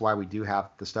 Like that's why we do have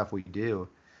the stuff we do,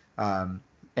 and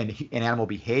animal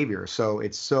behavior. So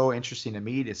it's so interesting to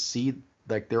me to see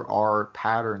like there are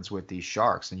patterns with these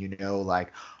sharks, and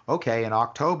like, okay, in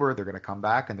October they're going to come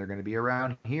back and they're going to be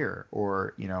around here,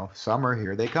 or summer,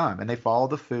 here they come, and they follow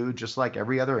the food just like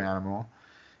every other animal,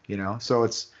 So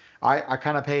it's, I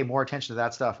kind of pay more attention to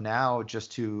that stuff now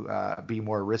just to be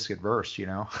more risk adverse, you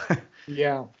know?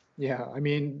 Yeah, yeah. I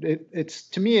mean, it's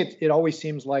to me, it always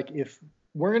seems like if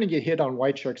we're going to get hit on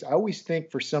white sharks, I always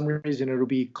think for some reason it'll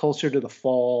be closer to the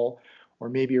fall or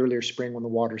maybe earlier spring when the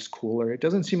water's cooler. It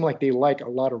doesn't seem like they like a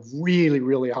lot of really,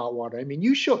 really hot water. I mean,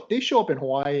 they show up in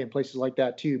Hawaii and places like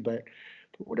that too, but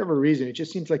for whatever reason, it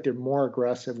just seems like they're more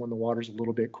aggressive when the water's a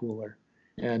little bit cooler.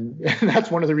 And that's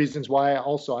one of the reasons why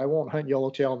I won't hunt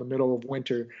yellowtail in the middle of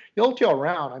winter. Yellowtail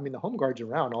around, I mean, the home guard's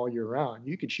around all year round.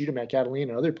 You could shoot them at Catalina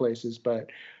and other places, but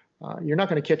you're not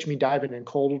going to catch me diving in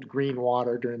cold green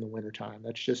water during the wintertime.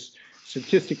 That's just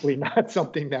statistically not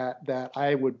something that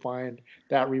I would find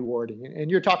that rewarding.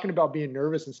 And you're talking about being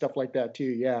nervous and stuff like that too.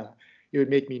 Yeah, it would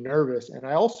make me nervous. And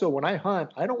I also, when I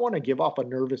hunt, I don't want to give off a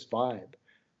nervous vibe.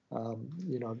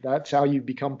 That's how you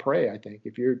become prey, I think.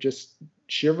 If you're just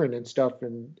shivering and stuff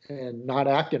and not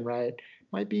acting right,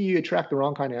 might be you attract the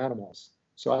wrong kind of animals.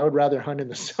 So I would rather hunt in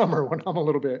the summer when I'm a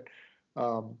little bit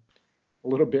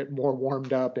more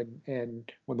warmed up and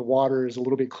when the water is a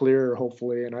little bit clearer,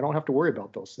 hopefully, and I don't have to worry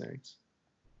about those things.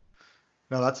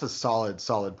 No, that's a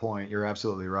solid point. You're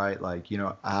absolutely right. Like,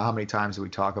 how many times do we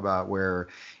talk about where,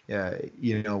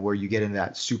 where you get in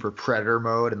that super predator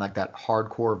mode and like that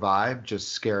hardcore vibe just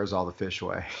scares all the fish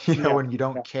away, when you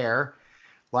don't care.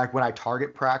 Like when I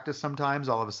target practice, sometimes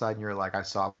all of a sudden you're like, I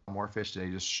saw more fish today,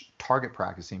 just target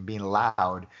practicing, being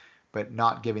loud, but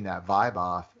not giving that vibe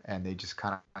off. And they just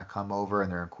kind of come over and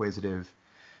they're inquisitive.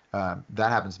 That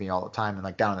happens to me all the time, and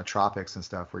like down in the tropics and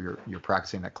stuff where you're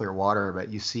practicing that clear water, but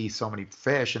you see so many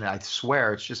fish, and I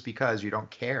swear it's just because you don't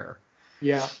care.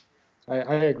 Yeah, I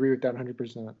agree with that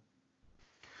 100%.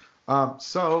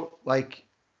 So like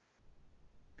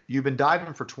you've been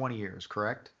diving for 20 years,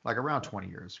 correct? Like around 20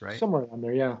 years, right? Somewhere around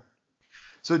there, yeah.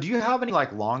 So do you have any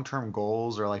like long-term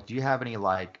goals, or like do you have any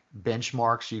like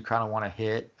benchmarks you kind of want to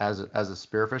hit as a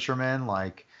spearfisherman,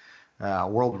 like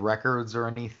world records or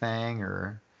anything,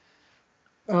 or?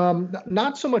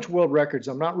 Not so much world records.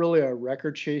 I'm not really a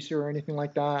record chaser or anything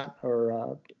like that,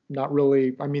 or not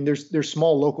really. I mean, there's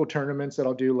small local tournaments that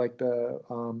I'll do, like the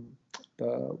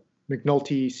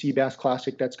McNulty Sea Bass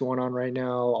Classic that's going on right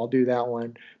now. I'll do that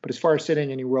one. But as far as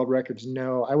setting any world records,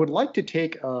 no. I would like to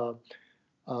take a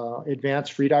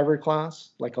advanced freediver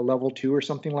class, like a level 2 or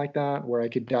something like that, where I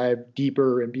could dive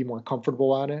deeper and be more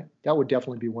comfortable at it. That would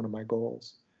definitely be one of my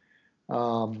goals.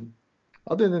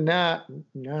 Other than that,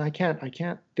 no, I can't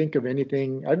think of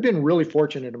anything. I've been really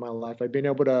fortunate in my life. I've been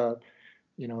able to,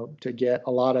 to get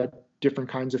a lot of different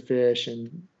kinds of fish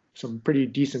and some pretty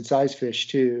decent sized fish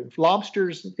too.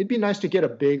 Lobsters, it'd be nice to get a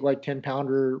big, like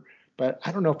 10-pounder, but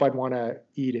I don't know if I'd want to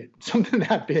eat it, something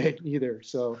that big either.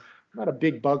 So I'm not a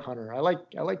big bug hunter. I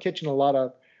like catching a lot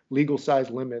of legal size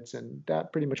limits, and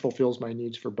that pretty much fulfills my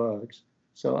needs for bugs.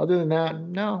 So other than that,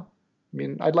 no. I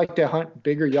mean, I'd like to hunt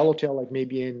bigger yellowtail, like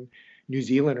maybe in New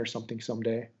Zealand or something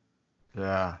someday.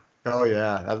 Yeah. Oh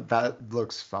yeah. That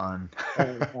looks fun.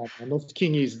 And those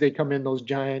kingies, they come in those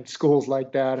giant schools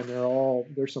like that, and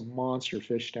there's some monster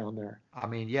fish down there. I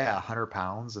mean, yeah, 100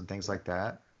 pounds and things like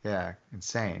that. Yeah.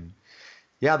 Insane.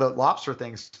 Yeah. The lobster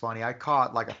thing's funny. I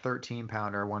caught like a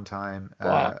 13-pounder one time.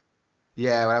 Wow.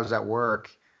 Yeah. When I was at work,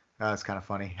 it's kind of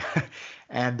funny.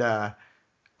 And,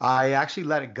 I actually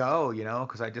let it go,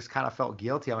 because I just kind of felt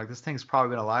guilty. I'm like, this thing's probably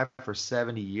been alive for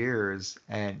 70 years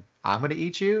and I'm going to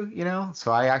eat you,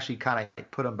 So I actually kind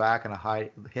of put him back and I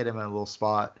hit him in a little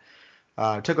spot.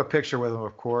 Took a picture with him,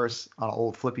 of course, on an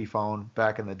old flippy phone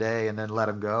back in the day, and then let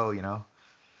him go,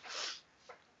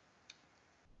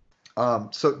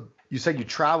 So you said you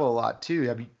travel a lot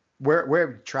too. Where have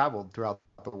you traveled throughout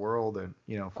the world and,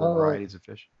 for varieties of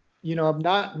fish? I'm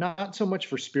not so much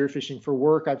for spearfishing. For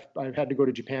work, I've had to go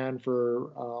to Japan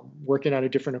for working at a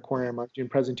different aquarium. I'm doing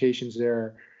presentations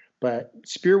there. But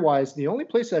spear-wise, the only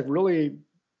place I've really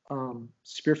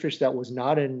spearfished that was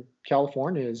not in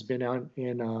California has been down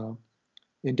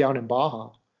in Baja.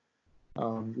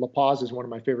 La Paz is one of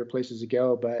my favorite places to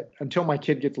go. But until my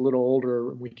kid gets a little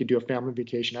older and we could do a family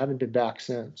vacation, I haven't been back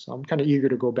since. So I'm kind of eager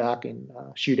to go back and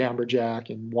shoot amberjack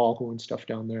and wahoo and stuff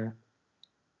down there.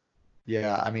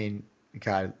 Yeah, I mean,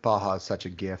 God, Baja is such a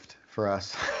gift for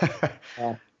us.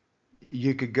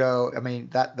 You could go. I mean,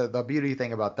 the beauty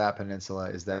thing about that peninsula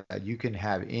is that you can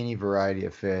have any variety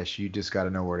of fish. You just got to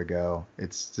know where to go.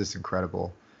 It's just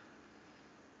incredible.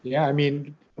 Yeah, I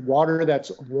mean, water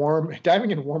that's warm,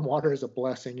 diving in warm water is a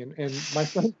blessing. And my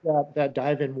friends that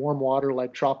dive in warm water,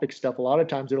 like tropic stuff, a lot of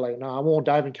times they're like, no, I won't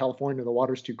dive in California. The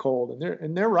water's too cold.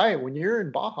 And they're right. When you're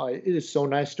in Baja, it is so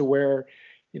nice to wear,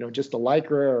 just a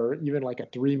Lycra or even like a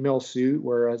 3 mil suit.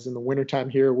 Whereas in the wintertime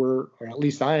here, or at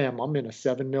least I'm in a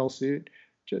 7 mil suit.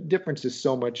 The difference is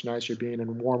so much nicer being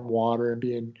in warm water and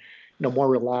being, more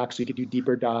relaxed. You could do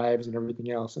deeper dives and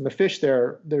everything else. And the fish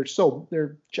there, they're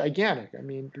gigantic. I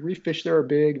mean, the reef fish there are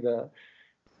big. The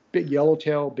big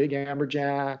yellowtail, big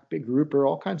amberjack, big grouper,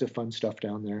 all kinds of fun stuff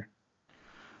down there.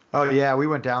 Oh yeah, we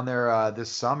went down there this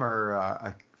summer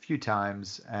a few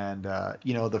times, and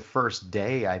the first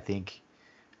day I think,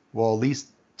 well, at least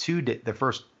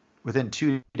within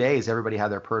 2 days, everybody had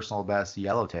their personal best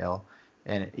yellowtail,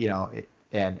 and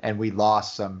and we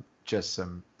lost some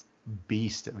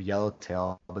beast of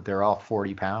yellowtail, but they're all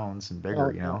 40 pounds and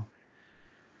bigger,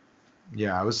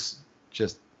 Yeah, it was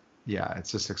just,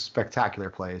 it's just a spectacular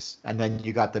place. And then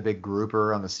you got the big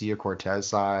grouper on the Sea of Cortez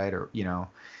side, or,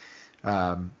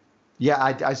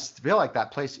 I feel like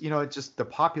that place, it's just the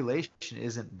population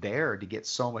isn't there to get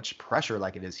so much pressure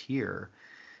like it is here.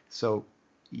 So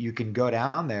you can go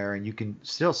down there and you can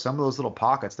still, some of those little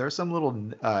pockets, there are some little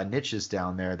niches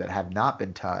down there that have not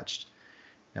been touched.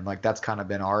 And like, that's kind of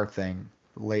been our thing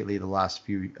lately, the last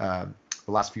few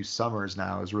summers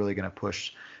now, is really going to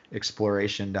push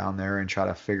exploration down there and try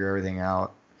to figure everything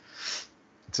out.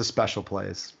 It's a special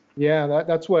place. Yeah,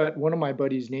 that's what one of my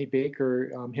buddies, Nate Baker,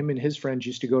 him and his friends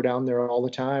used to go down there all the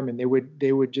time, and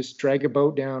they would just drag a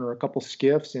boat down or a couple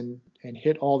skiffs and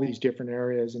hit all these different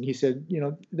areas. And he said,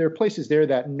 there are places there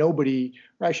that nobody,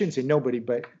 or I shouldn't say nobody,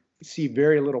 but see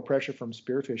very little pressure from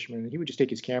spearfishermen. And he would just take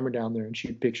his camera down there and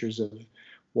shoot pictures of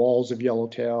walls of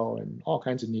yellowtail and all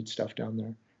kinds of neat stuff down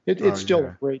there. It's still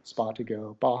a great spot to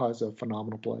go. Baja's a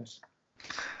phenomenal place.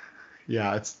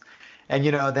 Yeah,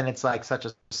 then it's like such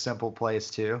a simple place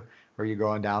too, where you're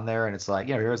going down there and it's like,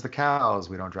 here's the cows,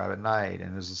 we don't drive at night,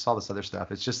 and there's all this other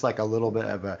stuff. It's just like a little bit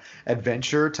of a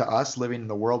adventure to us living in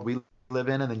the world we live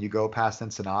in, and then you go past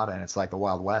Ensenada and it's like the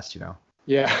Wild West,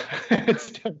 Yeah,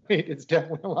 it's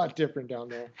definitely a lot different down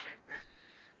there.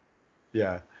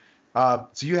 Yeah.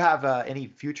 So you have any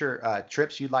future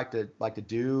trips you'd like to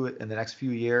do in the next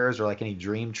few years, or like any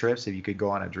dream trips if you could go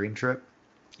on a dream trip?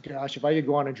 Gosh, if I could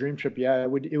go on a dream trip, yeah, it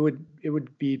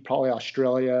would be probably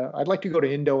Australia. I'd like to go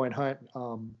to Indo and hunt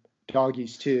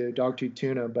doggies too, dogtooth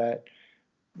tuna, but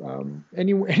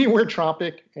anywhere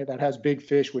tropic that has big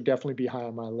fish would definitely be high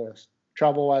on my list.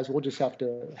 Travel wise, we'll just have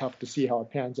to see how it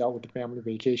pans out with the family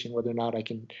vacation, whether or not I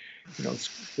can,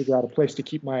 figure out a place to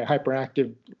keep my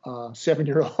hyperactive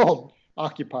 7-year-old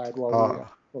occupied while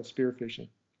we're spearfishing.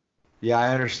 Yeah,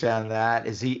 I understand that.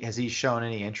 Has he shown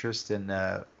any interest in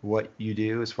what you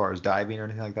do as far as diving or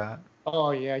anything like that?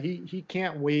 Oh yeah, he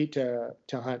can't wait to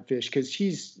hunt fish, because he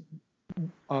is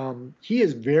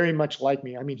very much like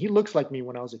me. I mean, he looks like me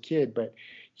when I was a kid, but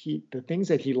the things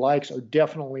that he likes are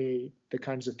definitely the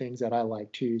kinds of things that I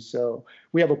like too. So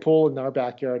we have a pool in our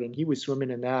backyard, and he was swimming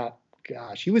in that.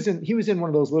 Gosh, he was in one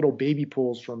of those little baby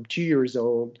pools from 2 years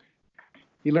old.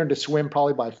 He learned to swim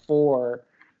probably by 4.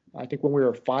 I think when we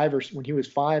were 5, or when he was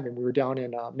 5 and we were down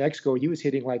in Mexico, he was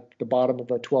hitting like the bottom of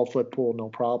a 12-foot pool, no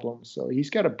problem. So he's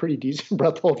got a pretty decent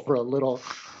breath hold for a little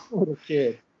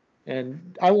kid.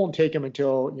 And I won't take him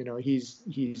until,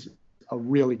 he's a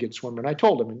really good swimmer. And I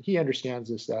told him, and he understands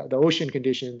this, that the ocean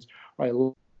conditions are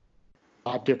a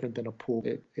lot different than a pool.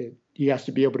 He has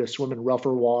to be able to swim in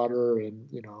rougher water, and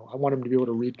I want him to be able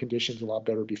to read conditions a lot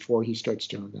better before he starts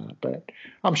doing that. But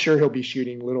I'm sure he'll be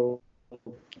shooting little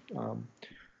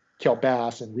kelp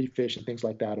bass and reef fish and things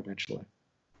like that eventually.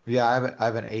 Yeah, I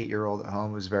have an 8-year-old at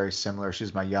home who's very similar.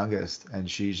 She's my youngest, and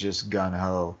she's just gun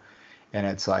ho. And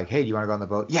it's like, hey, do you want to go on the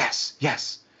boat? Yes.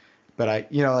 But I,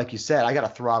 like you said, I got to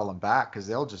throttle them back, because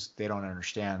they don't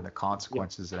understand the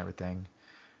consequences and everything.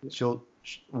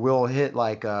 We'll hit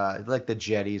like the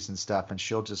jetties and stuff, and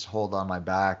she'll just hold on my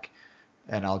back,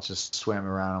 and I'll just swim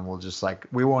around, and we'll just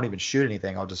we won't even shoot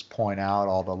anything. I'll just point out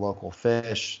all the local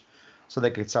fish, so they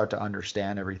could start to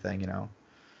understand everything,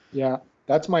 Yeah,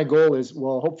 that's my goal. Is,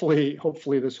 well,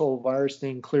 hopefully this whole virus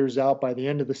thing clears out by the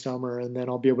end of the summer, and then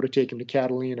I'll be able to take him to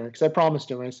Catalina, because I promised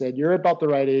him. I said, you're about the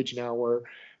right age now where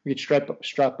we could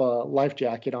strap a life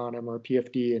jacket on him or a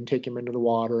PFD and take him into the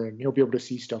water, and he'll be able to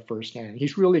see stuff firsthand.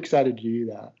 He's really excited to do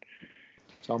that.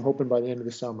 So I'm hoping by the end of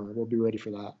the summer we'll be ready for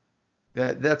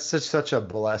that. That's such a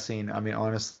blessing. I mean,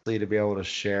 honestly, to be able to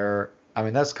share. I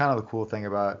mean, that's kind of the cool thing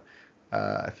about.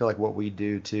 I feel like what we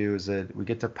do too is that we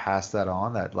get to pass that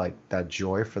on, that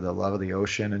joy for the love of the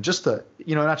ocean, and just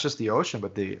not just the ocean,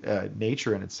 but the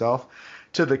nature in itself,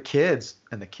 to the kids,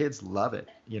 and the kids love it.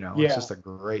 It's just a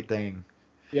great thing.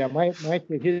 Yeah, my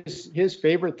his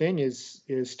favorite thing is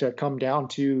to come down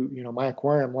to my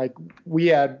aquarium. Like, we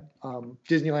had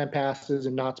Disneyland passes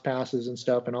and Knott's passes and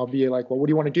stuff, and I'll be like, well, what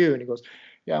do you want to do? And he goes,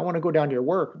 yeah, I want to go down to your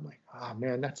work. I'm like, oh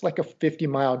man, that's like a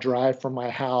 50-mile drive from my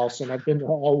house, and I've been there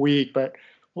all week, but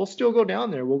we'll still go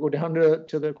down there. We'll go down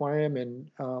to the aquarium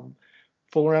and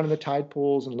fool around in the tide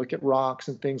pools and look at rocks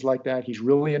and things like that. He's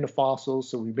really into fossils,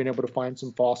 so we've been able to find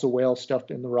some fossil whale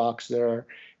stuff in the rocks there.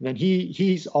 And then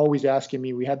he's always asking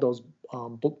me. We had those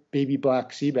baby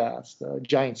black sea bass, the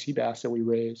giant sea bass that we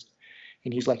raised,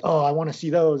 and he's like, "Oh, I want to see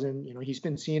those." And he's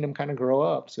been seeing them kind of grow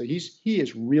up. So he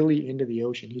is really into the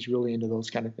ocean. He's really into those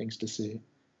kind of things to see.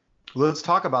 Let's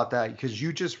talk about that, because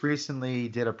you just recently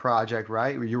did a project,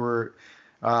 right? Where you were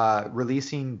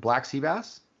releasing black sea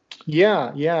bass.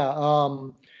 Yeah.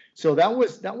 So that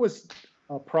was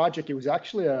a project. It was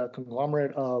actually a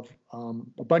conglomerate of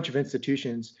a bunch of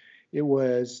institutions. It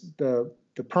was the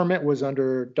permit was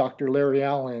under Dr. Larry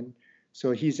Allen.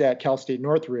 So he's at Cal State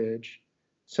Northridge.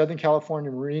 Southern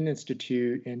California Marine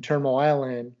Institute in Terminal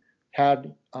Island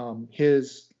had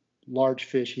his large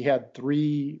fish. He had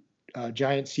 3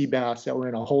 giant sea bass that were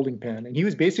in a holding pen, and he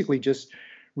was basically just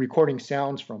recording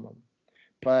sounds from them.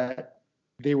 But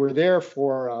they were there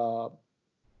for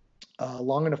a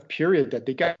long enough period that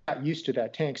they got used to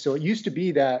that tank. So it used to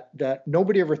be that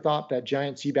nobody ever thought that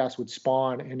giant sea bass would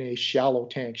spawn in a shallow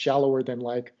tank, shallower than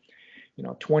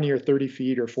 20 or 30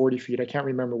 feet or 40 feet. I can't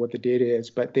remember what the data is,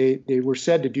 but they were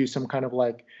said to do some kind of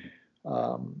like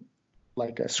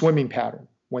a swimming pattern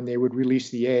when they would release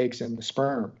the eggs and the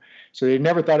sperm. So they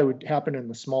never thought it would happen in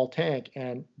the small tank.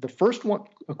 And the first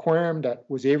aquarium that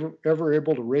was ever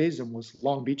able to raise them was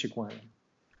Long Beach Aquarium.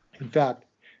 In fact,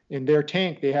 in their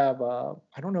tank, they have,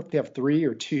 I don't know if they have 3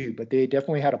 or 2, but they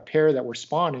definitely had a pair that were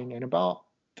spawning. And about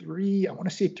 3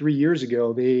 years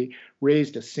ago, they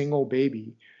raised a single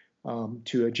baby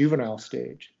to a juvenile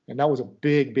stage. And that was a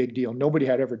big, big deal. Nobody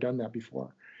had ever done that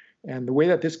before. And the way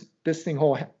that this thing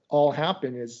all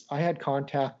happened is I had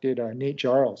contacted Nate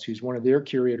Jarls, who's one of their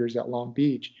curators at Long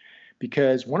Beach,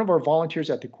 because one of our volunteers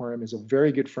at the aquarium is a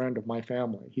very good friend of my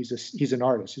family. He's an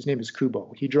artist. His name is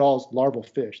Kubo. He draws larval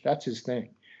fish. That's his thing.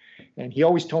 And he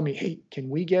always told me, "Hey, can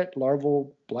we get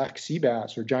larval black sea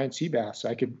bass or giant sea bass so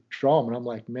I could draw them?" And I'm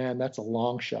like, "Man, that's a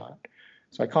long shot."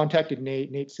 So I contacted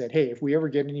Nate. Nate said, "Hey, if we ever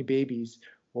get any babies,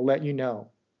 we'll let you know."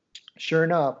 Sure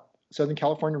enough, Southern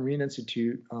California Marine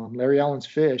Institute, Larry Allen's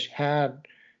fish had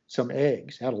some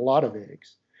eggs, had a lot of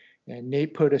eggs. And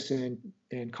Nate put us in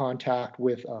contact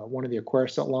with one of the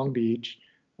aquarists at Long Beach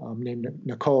named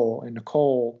Nicole. And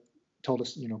Nicole told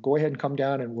us, go ahead and come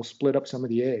down and we'll split up some of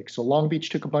the eggs. So Long Beach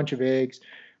took a bunch of eggs.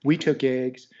 We took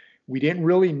eggs. We didn't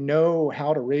really know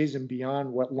how to raise them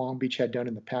beyond what Long Beach had done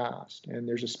in the past. And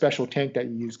there's a special tank that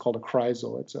you use called a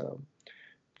chrysal. It's a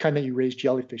kind that you raise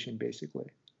jellyfish in, basically.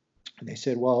 And they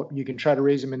said, well, you can try to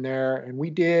raise them in there. And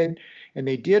we did, and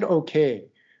they did okay.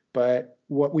 But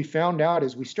what we found out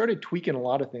is we started tweaking a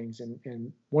lot of things.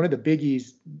 And one of the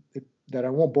biggies that I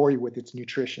won't bore you with, it's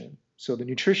nutrition. So the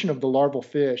nutrition of the larval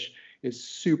fish is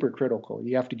super critical.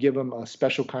 You have to give them a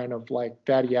special kind of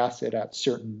fatty acid at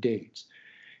certain dates.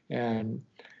 And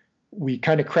we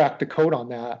kind of cracked the code on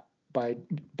that by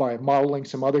modeling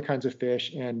some other kinds of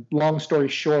fish. And long story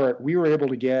short, we were able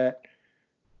to get,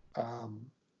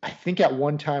 I think at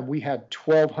one time we had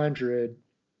 1,200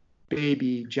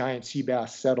 baby giant sea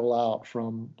bass settle out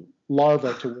from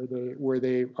larvae to where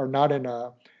they are not in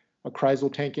a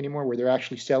chrysal tank anymore, where they're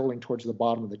actually settling towards the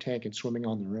bottom of the tank and swimming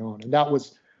on their own. And that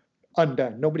was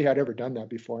undone. Nobody had ever done that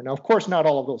before. Now, of course, not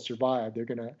all of those survive. They're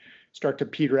going to start to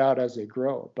peter out as they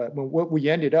grow. But what we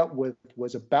ended up with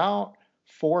was about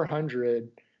 400,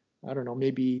 I don't know,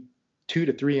 maybe 2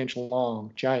 to 3 inch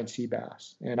long giant sea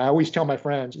bass. And I always tell my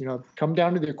friends, come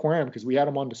down to the aquarium, because we had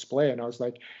them on display. And I was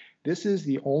like, this is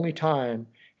the only time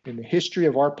in the history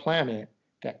of our planet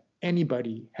that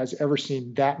anybody has ever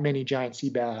seen that many giant sea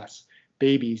bass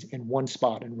babies in one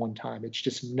spot in one time. It's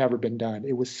just never been done.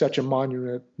 It was such a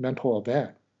monumental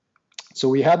event. So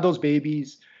we had those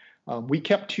babies. We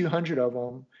kept 200 of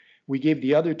them. We gave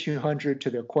the other 200 to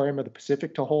the Aquarium of the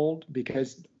Pacific to hold,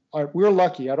 because we're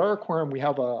lucky. At our aquarium, we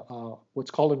have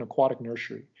what's called an aquatic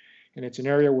nursery. And it's an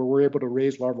area where we're able to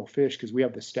raise larval fish because we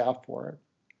have the staff for it.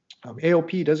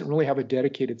 AOP doesn't really have a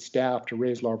dedicated staff to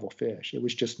raise larval fish. It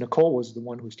was just Nicole was the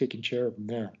one who was taking care of them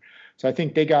there. So I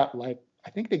think they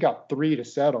got 3 to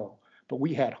settle, but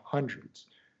we had hundreds.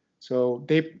 So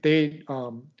they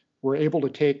were able to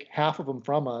take half of them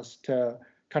from us to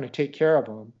kind of take care of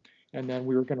them. And then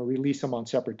we were going to release them on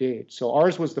separate dates. So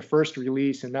ours was the first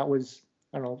release, and that was,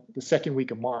 the second week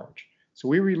of March. So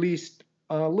we released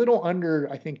a little under,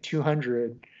 I think,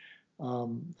 200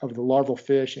 of the larval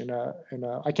fish in a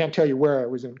I can't tell you where. It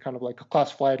was in kind of like a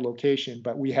classified location,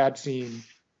 but we had seen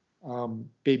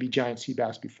baby giant sea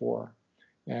bass before.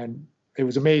 And it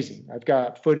was amazing. I've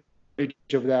got footage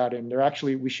of that, and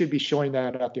we should be showing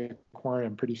that at the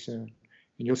aquarium pretty soon.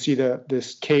 and you'll see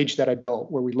this cage that I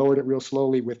built where we lowered it real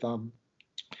slowly with it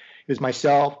was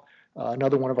myself,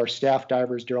 another one of our staff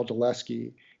divers, Daryl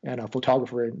Dulesky, and a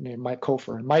photographer named Mike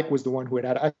Kofer. And Mike was the one who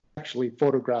had actually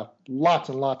photographed lots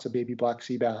and lots of baby black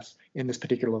sea bass in this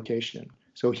particular location.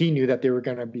 So he knew that they were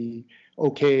going to be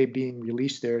okay being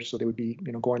released there, so they would be,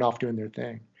 going off doing their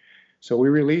thing. So we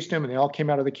released them, and they all came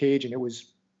out of the cage, and it was,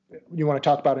 you want to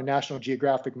talk about a National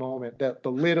Geographic moment, that the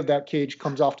lid of that cage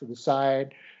comes off to the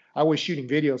side. I was shooting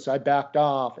video, so I backed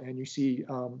off, and you see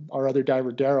our other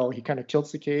diver, Daryl, he kind of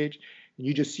tilts the cage, and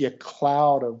you just see a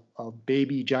cloud of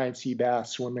baby giant sea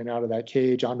bass swimming out of that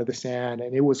cage onto the sand,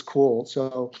 and it was cool.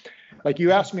 So, like,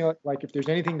 you asked me, like, if there's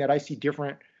anything that I see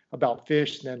different about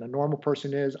fish than a normal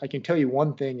person is, I can tell you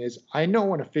one thing is I know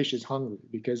when a fish is hungry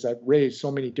because I've raised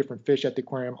so many different fish at the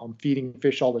aquarium. I'm feeding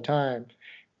fish all the time.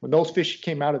 When those fish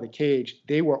came out of the cage,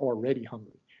 they were already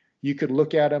hungry. You could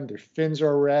look at them, their fins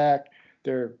are erect,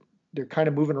 they're kind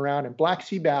of moving around. And black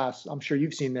sea bass, I'm sure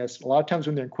you've seen this, a lot of times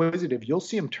when they're inquisitive, you'll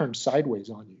see them turn sideways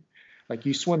on you. Like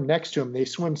you swim next to them, they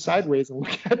swim sideways and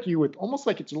look at you with almost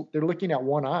like they're looking at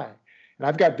one eye. And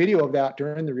I've got video of that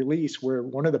during the release where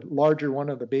one of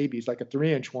the babies, like a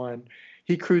 3-inch one,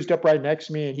 he cruised up right next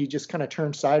to me and he just kind of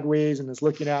turned sideways and is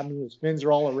looking at me. His fins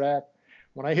are all erect.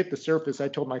 When I hit the surface, I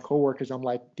told my coworkers, I'm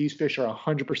like, these fish are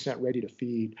 100% ready to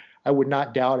feed. I would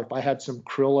not doubt if I had some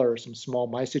krill or some small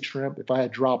mysid shrimp, if I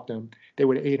had dropped them, they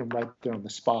would have ate them right there on the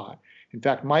spot. In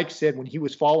fact, Mike said when he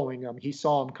was following them, he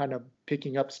saw them kind of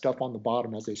picking up stuff on the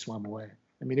bottom as they swam away.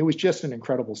 I mean, it was just an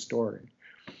incredible story.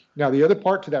 Now, the other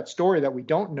part to that story that we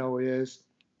don't know is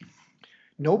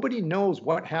nobody knows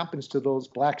what happens to those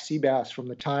black sea bass from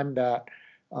the time that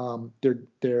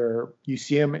you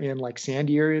see them in like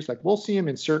sandy areas. Like we'll see them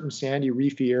in certain sandy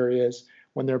reefy areas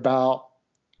when they're about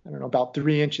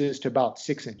 3 inches to about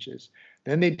 6 inches.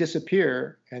 Then they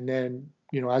disappear. And then,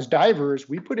 as divers,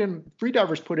 free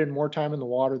divers put in more time in the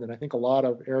water than I think a lot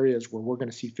of areas where we're going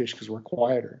to see fish because we're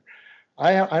quieter.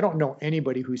 I don't know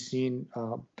anybody who's seen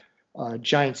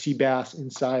giant sea bass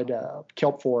inside a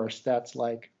kelp forest that's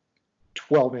like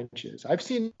 12 inches. I've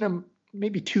seen them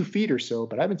maybe 2 feet or so,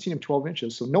 but I haven't seen them 12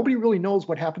 inches. So nobody really knows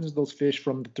what happens to those fish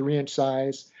from the 3-inch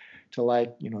size to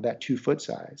like, that 2-foot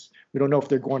size. We don't know if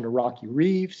they're going to rocky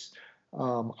reefs.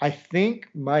 I think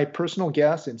my personal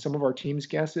guess and some of our team's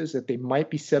guess is that they might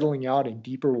be settling out in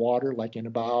deeper water, like in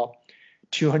about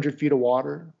 200 feet of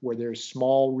water where there's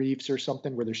small reefs or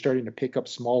something where they're starting to pick up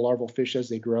small larval fish as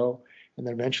they grow. And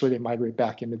then eventually they migrate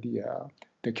back into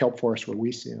the kelp forest where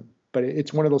we see them. But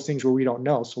it's one of those things where we don't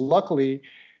know. So luckily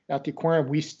at the aquarium,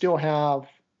 we still have,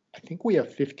 I think we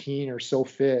have 15 or so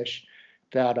fish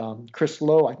that Chris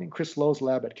Lowe's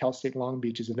lab at Cal State Long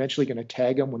Beach is eventually going to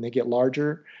tag them when they get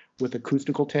larger with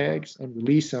acoustical tags and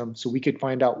release them so we could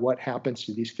find out what happens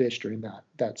to these fish during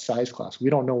that size class. We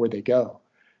don't know where they go.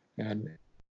 And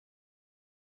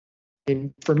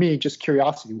for me, just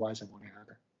curiosity-wise, I want to add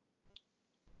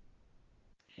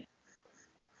it.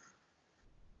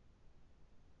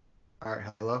 All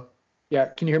right, hello? Yeah,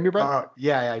 can you hear me, Brett?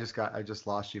 Yeah, I just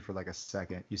lost you for like a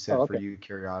second. You said for you,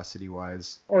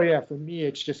 curiosity-wise. Oh yeah, for me,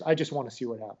 it's just I just want to see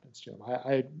what happens to them.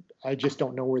 I just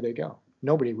don't know where they go.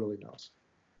 Nobody really knows.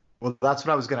 Well, that's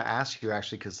what I was going to ask you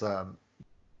actually, because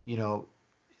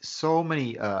so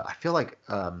many. I feel like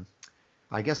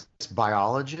I guess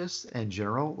biologists in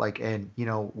general,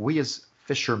 we as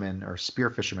fishermen or spear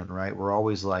fishermen, right? We're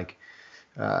always like,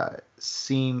 there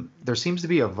seems to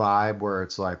be a vibe where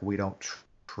it's like we don't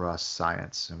trust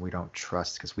science and we don't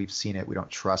trust because we've seen it. We don't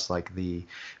trust like the,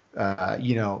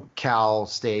 Cal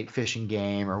State Fish and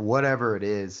Game or whatever it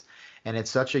is. And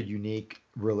it's such a unique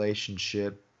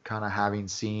relationship, kind of having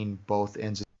seen both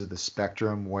ends of the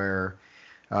spectrum where,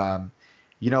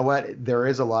 there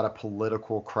is a lot of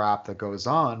political crap that goes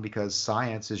on because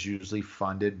science is usually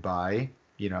funded by,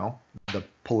 the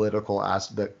political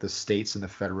aspect, the states and the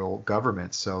federal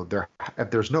government. So if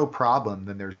there's no problem,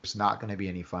 then there's not going to be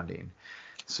any funding.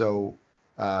 So,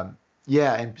 and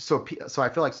so I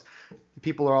feel like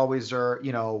people are always,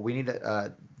 we need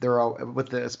to,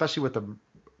 especially with the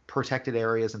protected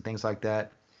areas and things like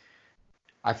that.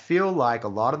 I feel like a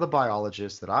lot of the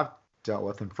biologists that I've dealt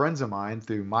with and friends of mine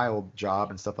through my old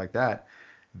job and stuff like that,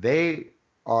 they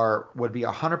would be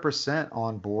 100%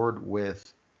 on board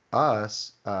with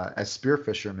us as spear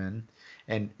fishermen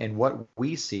and what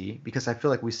we see, because I feel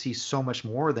like we see so much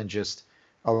more than just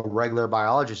a regular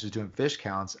biologist who's doing fish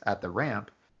counts at the ramp.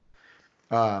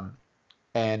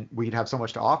 And we'd have so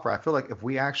much to offer. I feel like if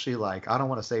we actually I don't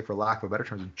want to say for lack of a better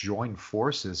term, join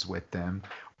forces with them,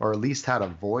 or at least had a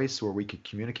voice where we could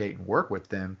communicate and work with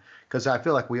them, because I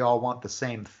feel like we all want the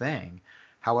same thing.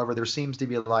 However, there seems to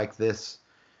be like this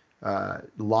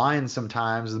lines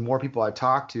sometimes. The more people I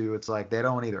talk to, it's like they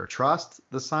don't either trust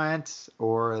the science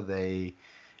or they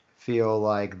feel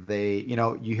like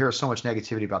you hear so much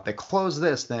negativity about they close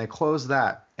this, then they close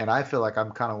that. And I feel like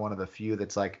I'm kind of one of the few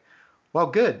that's like, well,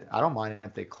 good. I don't mind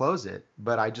if they close it,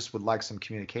 but I just would like some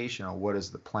communication on what is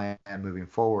the plan moving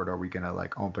forward. Are we going to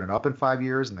like open it up in 5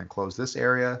 years and then close this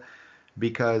area?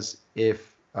 Because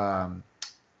if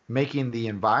making the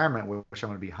environment which I'm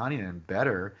going to be hunting in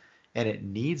better, and it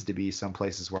needs to be some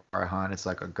places where I hunt, it's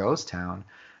like a ghost town,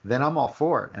 then I'm all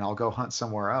for it and I'll go hunt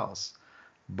somewhere else.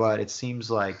 But it seems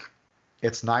like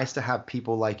it's nice to have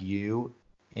people like you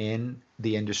in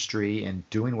the industry and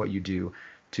doing what you do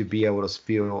to be able to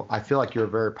feel. I feel like you're a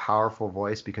very powerful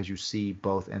voice because you see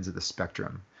both ends of the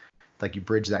spectrum. Like you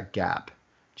bridge that gap.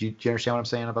 Do you understand what I'm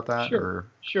saying about that?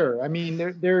 Sure. I mean,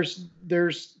 there's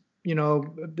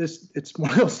it's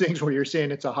one of those things where you're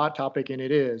saying it's a hot topic, and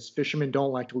it is. Fishermen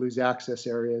don't like to lose access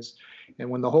areas. And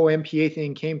when the whole MPA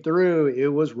thing came through, it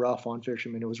was rough on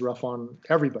fishermen. It was rough on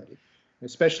everybody,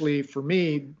 especially for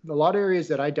me. A lot of areas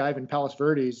that I dive in Palos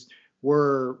Verdes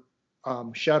were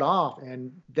shut off,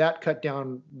 and that cut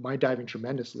down my diving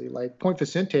tremendously. Like Point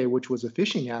Vicente, which was a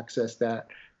fishing access that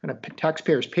kind of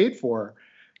taxpayers paid for,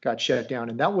 got shut down,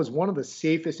 and that was one of the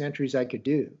safest entries I could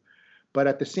do. But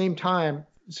at the same time,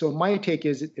 so my take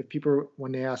is, if people,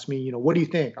 when they ask me, what do you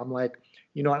think? I'm like,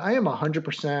 I am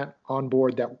 100% on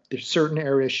board that there's certain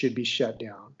areas should be shut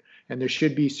down, and there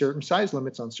should be certain size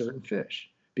limits on certain fish.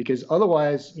 Because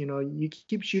otherwise, you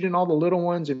keep shooting all the little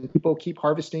ones and people keep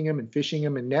harvesting them and fishing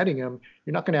them and netting them,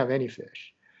 you're not going to have any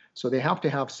fish. So they have to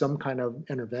have some kind of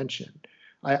intervention.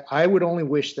 I would only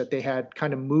wish that they had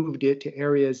kind of moved it to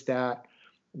areas that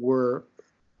were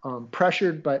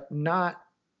pressured, but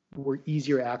were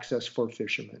easier access for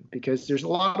fishermen. Because there's a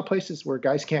lot of places where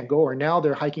guys can't go, or now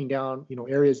they're hiking down,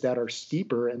 areas that are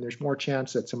steeper, and there's more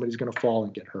chance that somebody's going to fall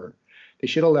and get hurt. They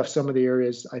should have left some of the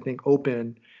areas, I think,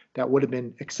 open that would have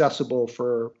been accessible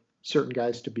for certain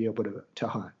guys to be able to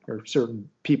hunt, or certain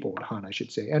people to hunt, I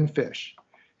should say, and fish.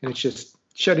 And it's just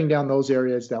shutting down those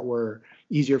areas that were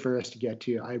easier for us to get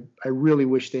to. I really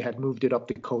wish they had moved it up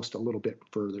the coast a little bit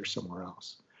further somewhere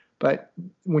else. But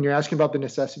when you're asking about the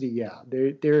necessity, yeah,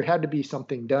 there had to be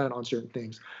something done on certain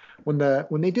things. When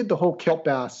they did the whole kelp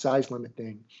bass size limit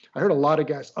thing, I heard a lot of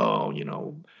guys,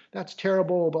 that's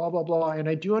terrible, blah, blah, blah. And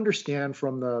I do understand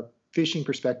from the fishing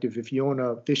perspective, if you own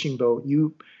a fishing boat,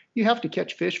 you have to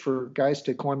catch fish for guys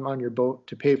to climb on your boat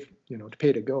to pay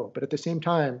to go. But at the same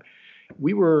time,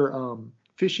 we were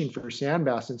fishing for sand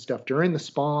bass and stuff during the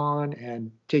spawn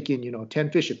and taking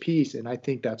 10 fish a piece, and I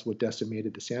think that's what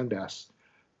decimated the sand bass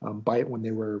bite when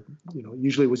they were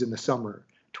usually it was in the summer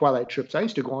twilight trips. I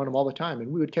used to go on them all the time,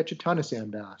 and we would catch a ton of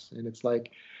sand bass. And it's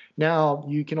like now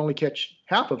you can only catch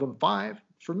half of them, 5.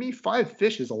 For me, 5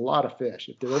 fish is a lot of fish.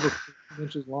 If they're over 15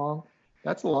 inches long,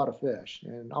 that's a lot of fish.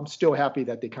 And I'm still happy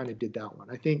that they kind of did that one.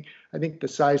 I think the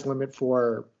size limit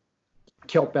for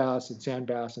kelp bass and sand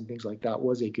bass and things like that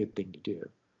was a good thing to do.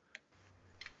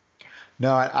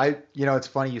 No, it's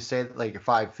funny you say like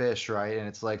 5 fish, right? And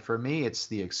it's like, for me, it's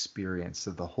the experience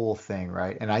of the whole thing,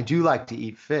 right? And I do like to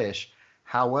eat fish.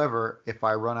 However, if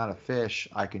I run out of fish,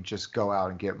 I can just go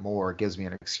out and get more. It gives me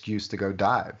an excuse to go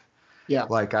dive. Yeah.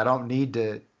 Like I don't need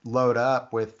to load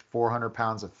up with 400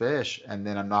 pounds of fish and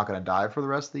then I'm not going to dive for the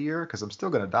rest of the year, because I'm still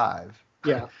going to dive.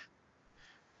 Yeah.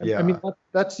 Yeah. I mean,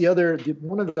 that's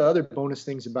one of the other bonus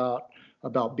things about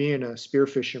being a spear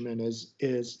fisherman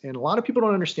is, and a lot of people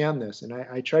don't understand this. And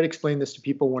I try to explain this to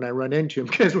people when I run into them,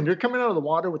 because when you're coming out of the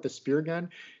water with a spear gun,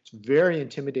 it's very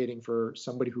intimidating for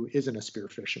somebody who isn't a spear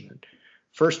fisherman.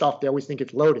 First off, they always think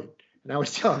it's loaded. And I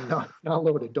always tell them, no, it's not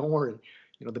loaded. Don't worry.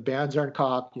 The bands aren't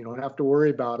cocked. You don't have to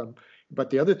worry about them. But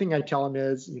the other thing I tell them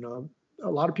is, a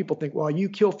lot of people think, well, you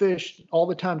kill fish all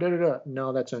the time.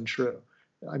 No, that's untrue.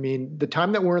 I mean, the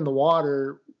time that we're in the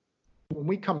water, when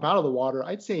we come out of the water,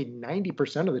 I'd say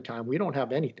 90% of the time we don't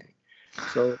have anything.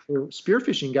 So for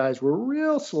spearfishing guys, we're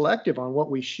real selective on what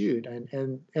we shoot,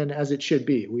 and as it should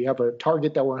be. We have a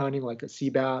target that we're hunting, like a sea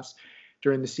bass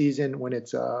during the season. When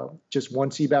it's just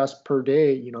one sea bass per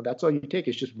day, that's all you take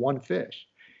is just one fish.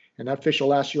 And that fish will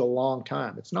last you a long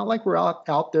time. It's not like we're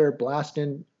out there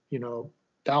blasting,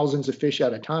 thousands of fish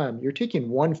at a time. You're taking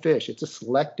one fish. It's a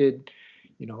selected,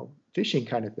 fishing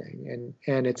kind of thing.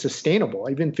 And it's sustainable.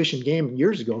 Even Fish and Game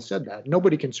years ago said that.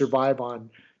 Nobody can survive on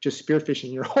just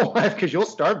spearfishing your whole life, because you'll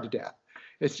starve to death.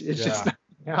 It's just not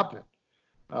going to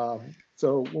happen.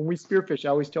 So when we spearfish, I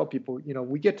always tell people,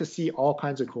 we get to see all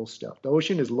kinds of cool stuff. The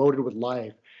ocean is loaded with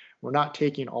life. We're not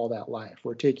taking all that life.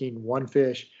 We're taking one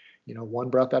fish, one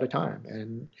breath at a time.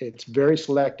 And it's very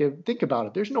selective. Think about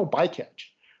it. There's no bycatch.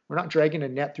 We're not dragging a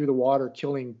net through the water,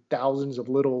 killing thousands of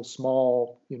little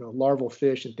small, larval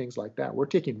fish and things like that. We're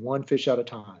taking one fish at a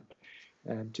time.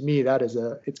 And to me,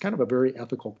 it's kind of a very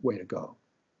ethical way to go.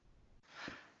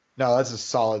 No, that's a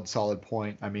solid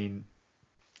point. I mean,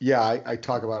 yeah, I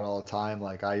talk about it all the time.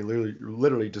 Like I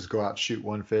literally just go out, shoot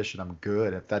one fish, and I'm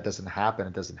good. If that doesn't happen,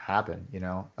 it doesn't happen,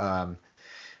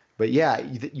 But yeah,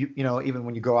 even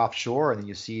when you go offshore and then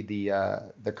you see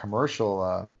the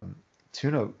commercial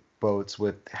tuna boats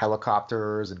with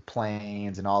helicopters and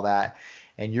planes and all that,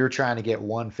 and you're trying to get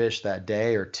one fish that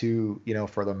day or two,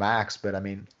 for the max. But I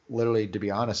mean, literally, to be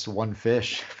honest, one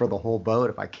fish for the whole boat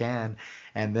if I can.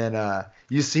 And then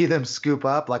you see them scoop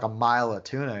up like a mile of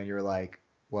tuna, and you're like,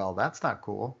 well, that's not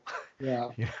cool. Yeah.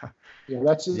 Yeah.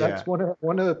 That's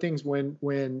one of the things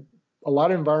when a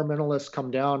lot of environmentalists come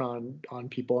down on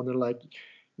people and they're like,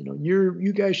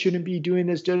 you guys shouldn't be doing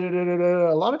this. Da, da, da, da,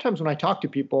 da. A lot of times when I talk to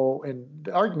people and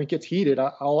the argument gets heated,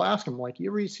 I'll ask them like,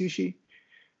 you ever eat sushi?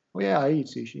 Well, yeah, I eat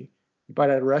sushi. You buy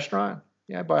it at a restaurant?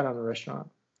 Yeah, I buy it at a restaurant.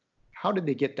 How did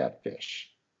they get that fish?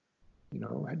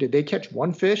 Did they catch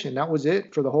one fish and that was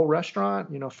it for the whole restaurant?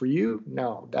 For you?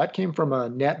 No, that came from a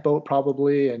net boat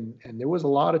probably. And there was a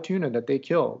lot of tuna that they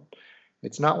killed.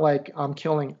 It's not like I'm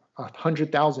killing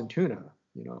 100,000 tuna.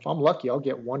 If I'm lucky, I'll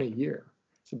get one a year.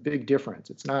 It's a big difference.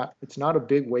 It's not a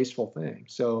big wasteful thing.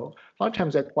 So a lot of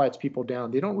times that quiets people down.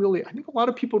 I think a lot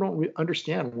of people don't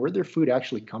understand where their food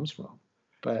actually comes from.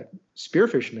 But spear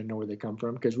fishermen know where they come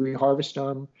from because we harvest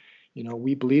them,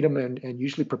 we bleed them and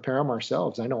usually prepare them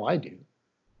ourselves. I know I do.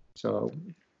 So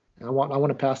I want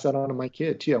to pass that on to my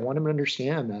kid too. I want him to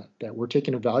understand that we're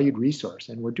taking a valued resource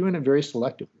and we're doing it very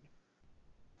selectively.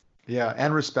 Yeah,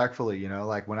 and respectfully,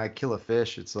 like when I kill a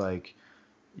fish, it's like,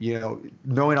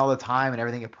 knowing all the time and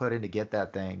everything it put in to get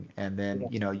that thing, and then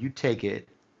you take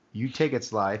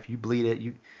its life, you bleed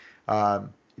it,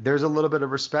 there's a little bit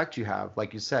of respect you have,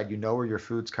 like you said, where your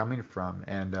food's coming from,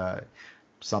 and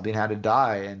something had to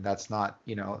die, and that's not,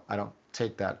 I don't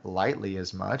take that lightly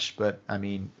as much, but I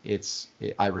mean,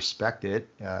 I respect it,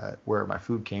 where my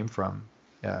food came from,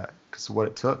 because of what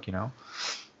it took,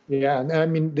 Yeah, and I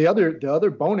mean the other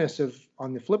bonus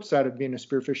on the flip side of being a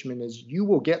spear fisherman is you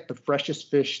will get the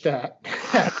freshest fish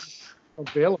that's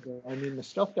available. I mean the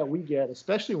stuff that we get,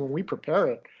 especially when we prepare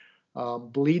it,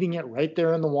 bleeding it right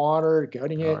there in the water,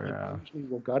 gutting it. Oh, yeah.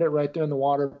 We'll gut it right there in the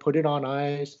water, put it on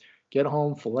ice, get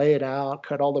home, fillet it out,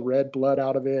 cut all the red blood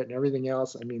out of it and everything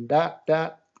else. I mean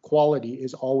that quality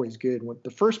is always good. When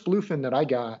the first bluefin that I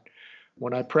got,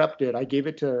 when I prepped it, I gave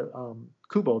it to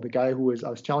Kubo, the guy I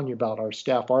was telling you about, our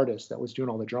staff artist that was doing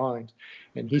all the drawings.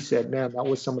 And he said, man, that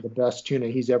was some of the best tuna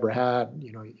he's ever had.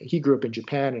 He grew up in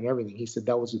Japan and everything. He said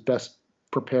that was the best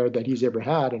prepared that he's ever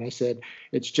had. And I said,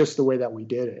 it's just the way that we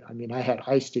did it. I mean, I had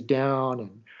iced it down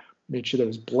and made sure that it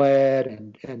was bled,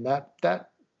 and that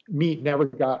meat never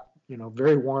got,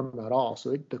 very warm at all.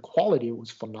 So the quality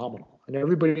was phenomenal. And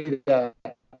everybody that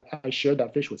I shared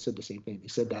that fish with said the same thing. They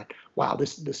said that, wow,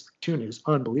 this tuna is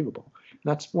unbelievable. And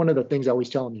that's one of the things I always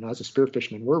tell them, as a spear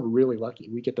fisherman, we're really lucky.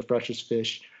 We get the freshest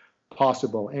fish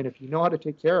possible. And if you know how to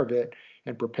take care of it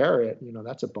and prepare it,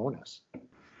 that's a bonus.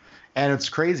 And what's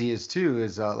crazy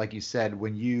is like you said,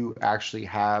 when you actually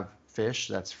have fish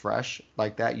that's fresh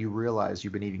like that, you realize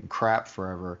you've been eating crap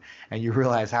forever, and you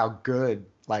realize how good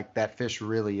like that fish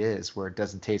really is, where it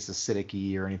doesn't taste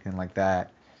acidic-y or anything like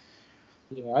that.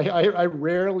 Yeah, I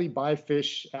rarely buy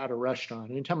fish at a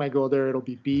restaurant. Anytime I go there, it'll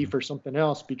be beef or something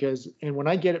else and when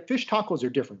I get it, fish tacos are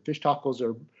different. Fish tacos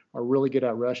are really good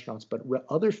at restaurants, but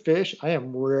other fish, I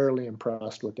am rarely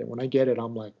impressed with it. When I get it,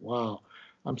 I'm like, wow,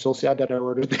 I'm so sad that I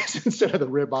ordered this instead of the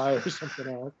ribeye or something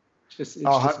else. It's just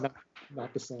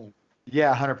not the same.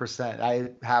 Yeah, 100%.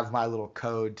 I have my little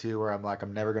code too, where I'm like,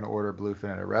 I'm never going to order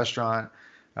bluefin at a restaurant.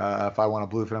 If I want a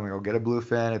bluefin, I'm going to go get a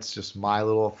bluefin. It's just my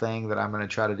little thing that I'm going to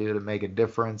try to do to make a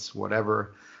difference,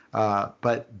 whatever.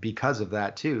 But because of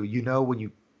that too, when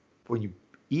you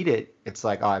eat it, it's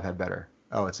like, oh, I've had better.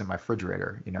 Oh, it's in my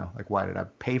refrigerator. Like, why did I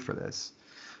pay for this?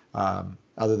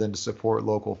 Other than to support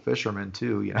local fishermen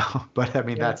too, But I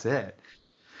mean, That's it.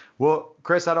 Well,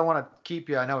 Chris, I don't want to keep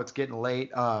you. I know it's getting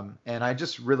late, and I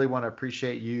just really want to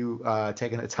appreciate you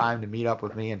taking the time to meet up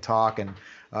with me and talk. And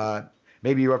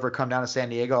maybe you ever come down to San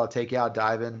Diego, I'll take you out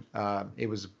diving. It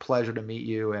was a pleasure to meet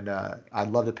you, and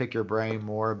I'd love to pick your brain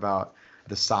more about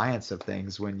the science of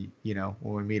things when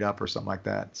we meet up or something like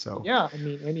that. So yeah, I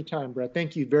mean, anytime, Brett.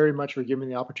 Thank you very much for giving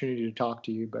me the opportunity to talk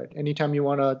to you. But anytime you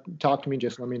want to talk to me,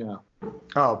 just let me know.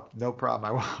 Oh, no problem.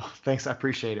 I will. Thanks. I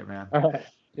appreciate it, man. All right.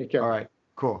 Take care. All right.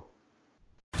 Cool.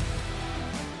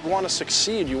 You want to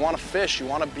succeed, you want to fish, you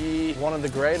want to be one of the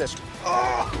greatest.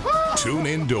 Tune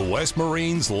in to West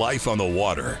Marine's Life on the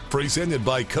Water, presented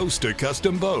by Costa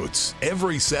Custom Boats,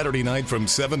 every Saturday night from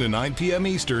 7 to 9 p.m.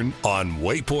 Eastern on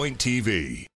Waypoint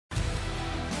TV.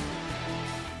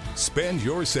 Spend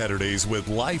your Saturdays with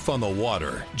Life on the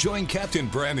Water. Join Captain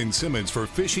Brandon Simmons for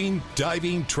fishing,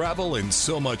 diving, travel, and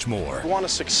so much more. You want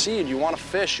to succeed, you want to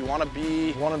fish, you want to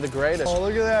be one of the greatest. Oh,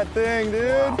 look at that thing,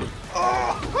 dude.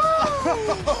 Wow.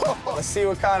 Let's see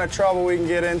what kind of trouble we can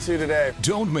get into today.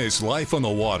 Don't miss Life on the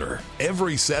Water,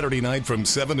 every Saturday night from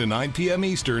 7 to 9 p.m.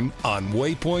 Eastern on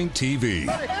Waypoint TV.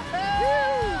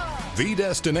 The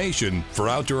destination for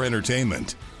outdoor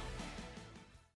entertainment.